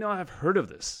they may not have heard of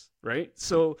this, right?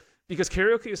 So because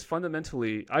karaoke is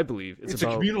fundamentally, I believe, It's a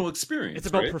communal it's experience,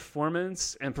 about right?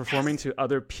 performance and performing Yes. to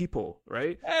other people,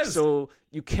 right? Yes. So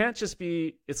you can't just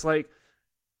be. It's like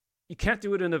you can't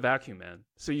do it in a vacuum, man.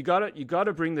 So you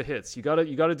gotta bring the hits. You gotta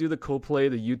do the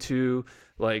Coldplay, the U2,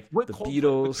 like the What's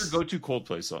Beatles. your go-to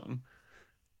Coldplay song?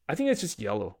 I think it's just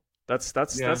Yellow. Yeah.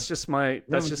 That's just my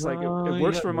that's just like it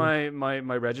works for my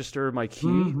register, my key.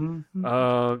 Mhm.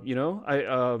 You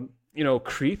know, you know,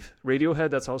 Creep, Radiohead.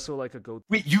 That's also like a go.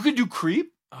 Wait, you can do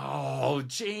Creep? Oh,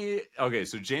 James. Okay,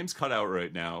 so James cut out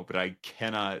right now, but I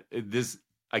cannot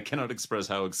express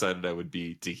how excited I would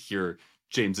be to hear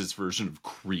James's version of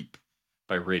Creep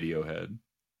by Radiohead.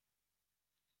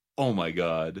 Oh my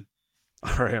god.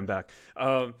 All right, I'm back.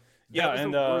 That Yeah, was the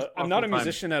and worst I'm not a possible time.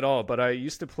 musician at all, but I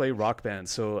used to play rock band,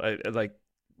 so I like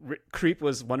Creep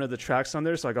was one of the tracks on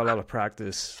there, so I got a lot of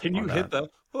practice. Can you on hit that. the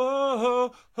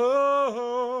oh,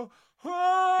 oh,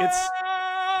 oh, It's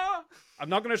oh. I'm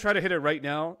not gonna try to hit it right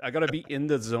now. I gotta be in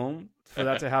the zone for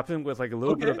that to happen with like a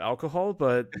little bit Okay. of alcohol,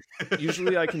 but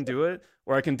usually I can do it,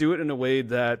 or I can do it in a way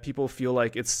that people feel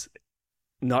like it's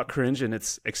not cringe and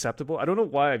it's acceptable. I don't know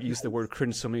why I've used the word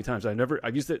cringe so many times.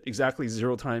 I've used it exactly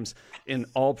 0 times in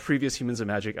all previous Humans of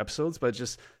Magic episodes, but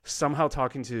just somehow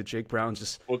talking to Jake Browne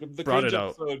just Welcome to the brought cringe it out.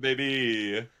 episode,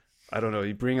 baby. I don't know.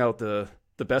 You bring out the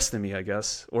best in me, I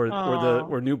guess, or Aw.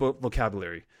 or new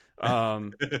vocabulary.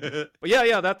 But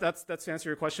yeah, that's to answer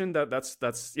your question. That's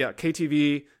yeah,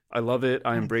 KTV. I love it.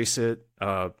 I embrace it.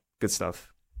 Good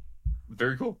stuff.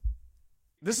 Very cool.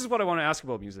 This is what I want to ask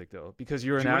about music, though, because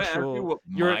you're Do an you want to ask me actual what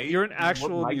you're an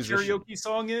actual what my musician. karaoke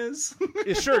song is?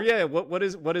 Yeah, sure, yeah. What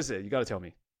is it? You got to tell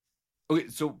me. Okay,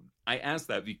 so I asked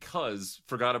that because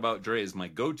Forgot About Dre is my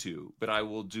go-to, but I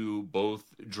will do both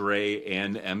Dre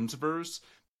and M's verse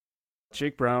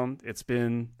Jake Browne, it's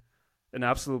been an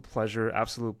absolute pleasure,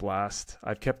 absolute blast.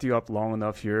 I've kept you up long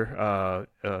enough here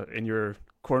in your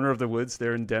corner of the woods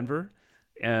there in Denver.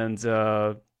 And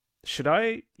should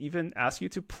I even ask you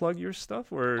to plug your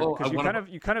stuff, or Oh, I because want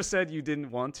to. you kind of said you didn't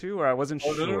want to, or I wasn't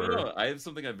Oh, no, no, no, sure. no! I have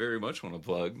something I very much want to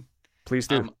plug. Please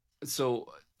do. Um, so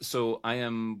so I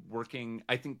am working.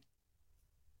 I think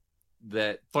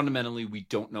that fundamentally we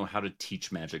don't know how to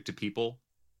teach magic to people.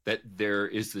 That there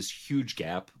is this huge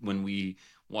gap when we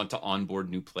want to onboard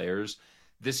new players.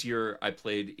 This year I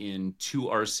played in two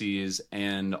RCs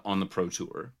and on the Pro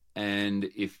Tour. And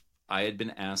if I had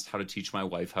been asked how to teach my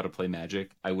wife how to play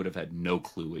Magic, I would have had no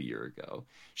clue a year ago.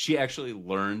 She actually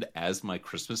learned as my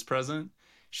Christmas present.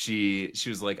 She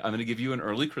was like, "I'm going to give you an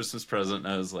early Christmas present."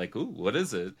 And I was like, "Ooh, what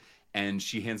is it?" And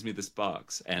she hands me this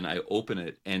box and I open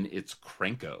it and it's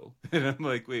Krenko. And I'm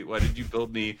like, "Wait, why did you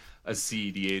build me a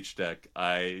CEDH deck?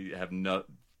 I have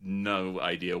no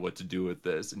idea what to do with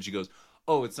this." And she goes,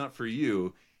 "Oh, it's not for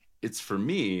you. It's for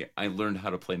me. I learned how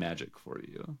to play Magic for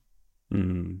you."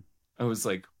 Mm. I was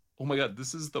like, "Oh my God,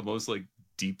 this is the most like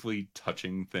deeply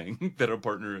touching thing that a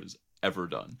partner has ever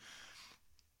done."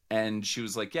 And she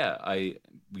was like, "Yeah,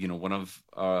 one of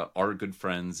our good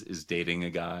friends is dating a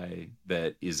guy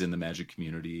that is in the Magic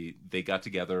community. They got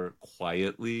together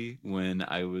quietly when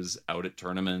I was out at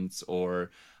tournaments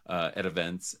or at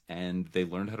events, and they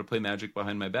learned how to play Magic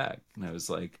behind my back." And I was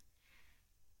like,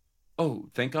 "Oh,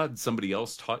 thank God somebody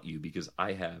else taught you because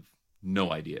I have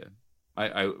no idea."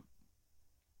 I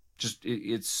just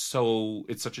it's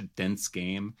such a dense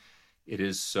game. It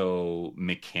is so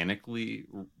mechanically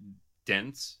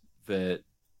dense that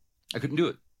I couldn't do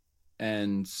it.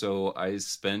 And so I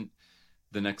spent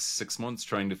the next 6 months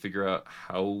trying to figure out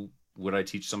how would I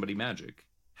teach somebody Magic?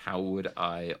 How would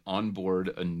I onboard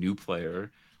a new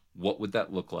player? What would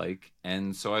that look like?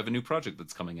 And so I have a new project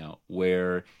that's coming out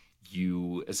where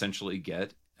you essentially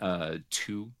get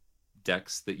two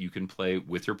decks that you can play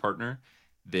with your partner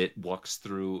that walks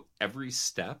through every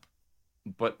step,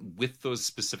 but with those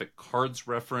specific cards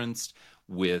referenced,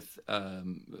 with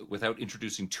without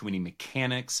introducing too many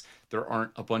mechanics. There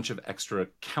aren't a bunch of extra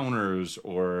counters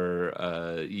or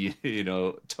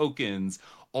tokens,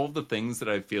 all the things that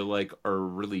I feel like are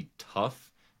really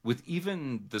tough with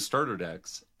even the starter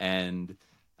decks. And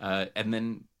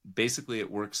then basically it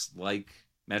works like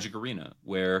Magic Arena,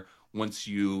 where once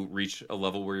you reach a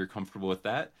level where you're comfortable with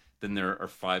that, then there are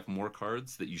five more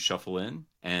cards that you shuffle in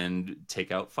and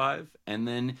take out five, and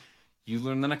then you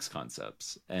learn the next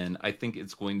concepts. And I think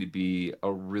it's going to be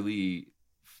a really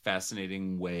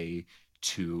fascinating way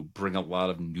to bring a lot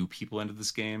of new people into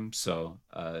this game. So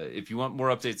if you want more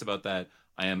updates about that,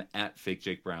 I am at Fake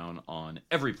Jake Browne on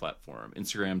every platform: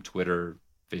 Instagram, Twitter,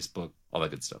 Facebook, all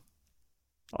that good stuff.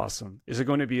 Awesome. Is it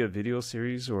going to be a video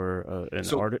series or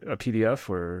So a PDF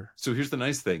or? So here's the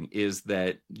nice thing is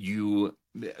that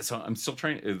so I'm still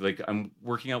trying, like, I'm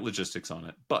working out logistics on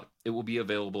it, but it will be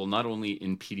available not only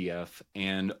in PDF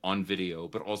and on video,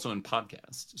 but also in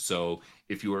podcast. So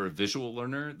if you are a visual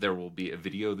learner, there will be a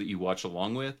video that you watch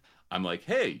along with. I'm like,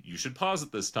 "Hey, you should pause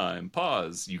at this time."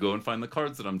 Pause. You go and find the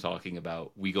cards that I'm talking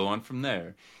about. We go on from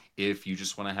there. If you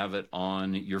just want to have it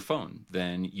on your phone,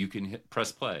 then you can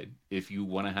press play. If you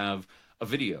want to have a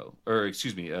video, or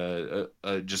excuse me,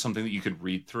 just something that you could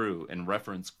read through and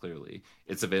reference clearly,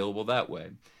 it's available that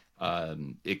way.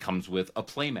 It comes with a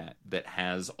playmat that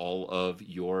has all of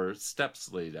your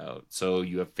steps laid out, so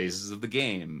you have phases of the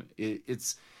game.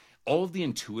 It's all of the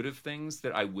intuitive things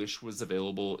that I wish was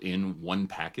available in one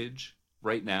package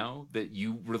right now, that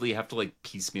you really have to like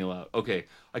piecemeal out. Okay,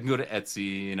 I can go to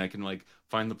Etsy and I can like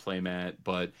find the playmat,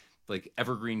 but like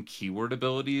evergreen keyword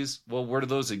abilities, well, where do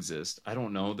those exist? I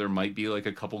don't know. There might be like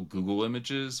a couple Google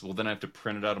images. Well, then I have to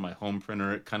print it out of my home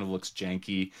printer. It kind of looks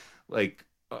janky. Like,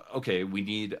 okay, we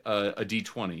need a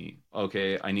D20.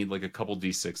 Okay, I need like a couple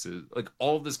D6s. Like,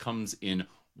 all of this comes in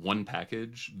one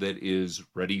package that is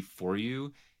ready for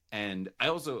you. And I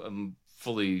also am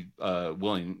fully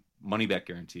willing, money back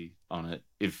guarantee on it.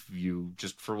 If you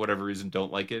just for whatever reason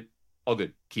don't like it, all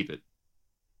good, keep it.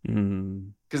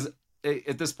 Mm. Because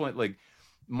at this point, like,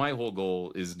 my whole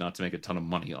goal is not to make a ton of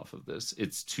money off of this.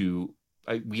 It's to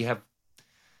we have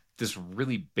this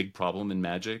really big problem in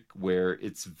Magic where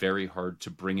it's very hard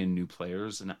to bring in new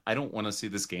players, and I don't want to see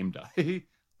this game die.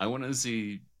 I want to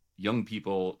see young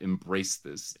people embrace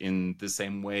this in the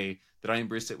same way that I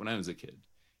embraced it when I was a kid.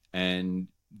 And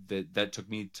that took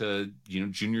me to,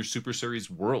 Junior Super Series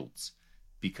Worlds,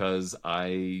 because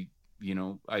I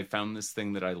found this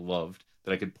thing that I loved,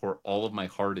 that I could pour all of my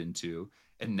heart into.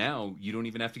 And now you don't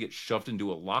even have to get shoved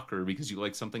into a locker because you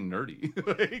like something nerdy.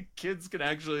 Like, kids can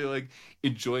actually like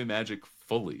enjoy Magic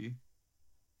fully.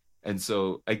 And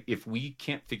so if we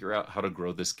can't figure out how to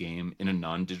grow this game in a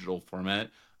non-digital format,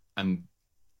 I'm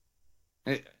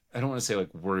I don't want to say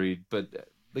like worried, but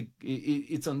like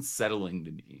it's unsettling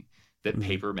to me that Mhm.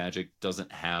 paper magic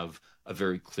doesn't have a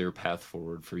very clear path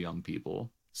forward for young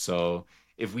people. So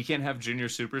if we can't have Junior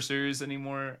Super Series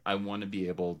anymore, I want to be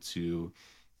able to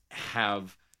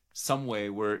have some way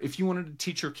where if you wanted to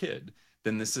teach your kid,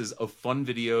 then this is a fun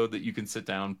video that you can sit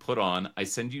down, put on. I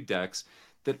send you decks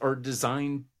that are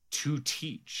designed to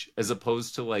teach as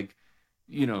opposed to like,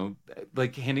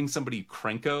 like handing somebody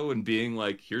Cranko and being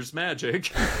like, here's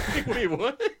magic. Like, wait,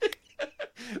 what?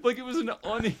 Like it was an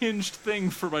unhinged thing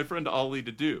for my friend Ollie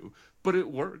to do, but it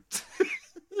worked.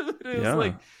 It was Yeah.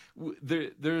 like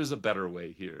there's a better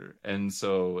way here, and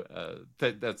so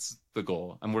that's the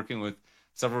goal. I'm working with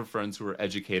several friends who are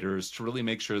educators to really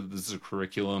make sure that this is a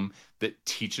curriculum that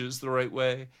teaches the right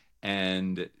way,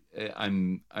 and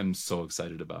I'm so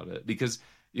excited about it because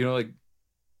like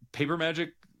paper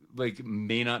magic like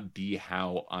may not be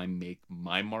how I make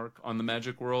my mark on the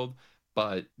magic world,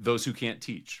 but those who can't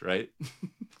teach, right?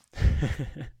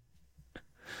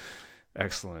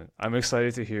 Excellent. I'm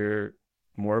excited to hear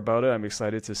more about it. I'm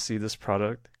excited to see this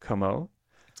product come out.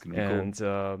 It's gonna be cool.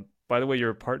 And by the way,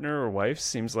 your partner or wife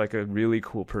seems like a really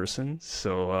cool person.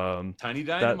 So Tiny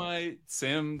that Dynamite,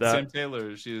 Sam that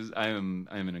Taylor. I am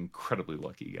an incredibly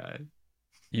lucky guy.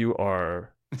 you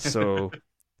are so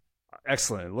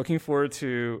excellent. Looking forward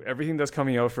to everything that's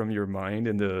coming out from your mind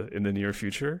in the near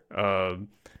future.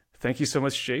 Thank you so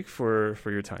much, Jake, for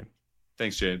your time.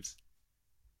 Thanks, James.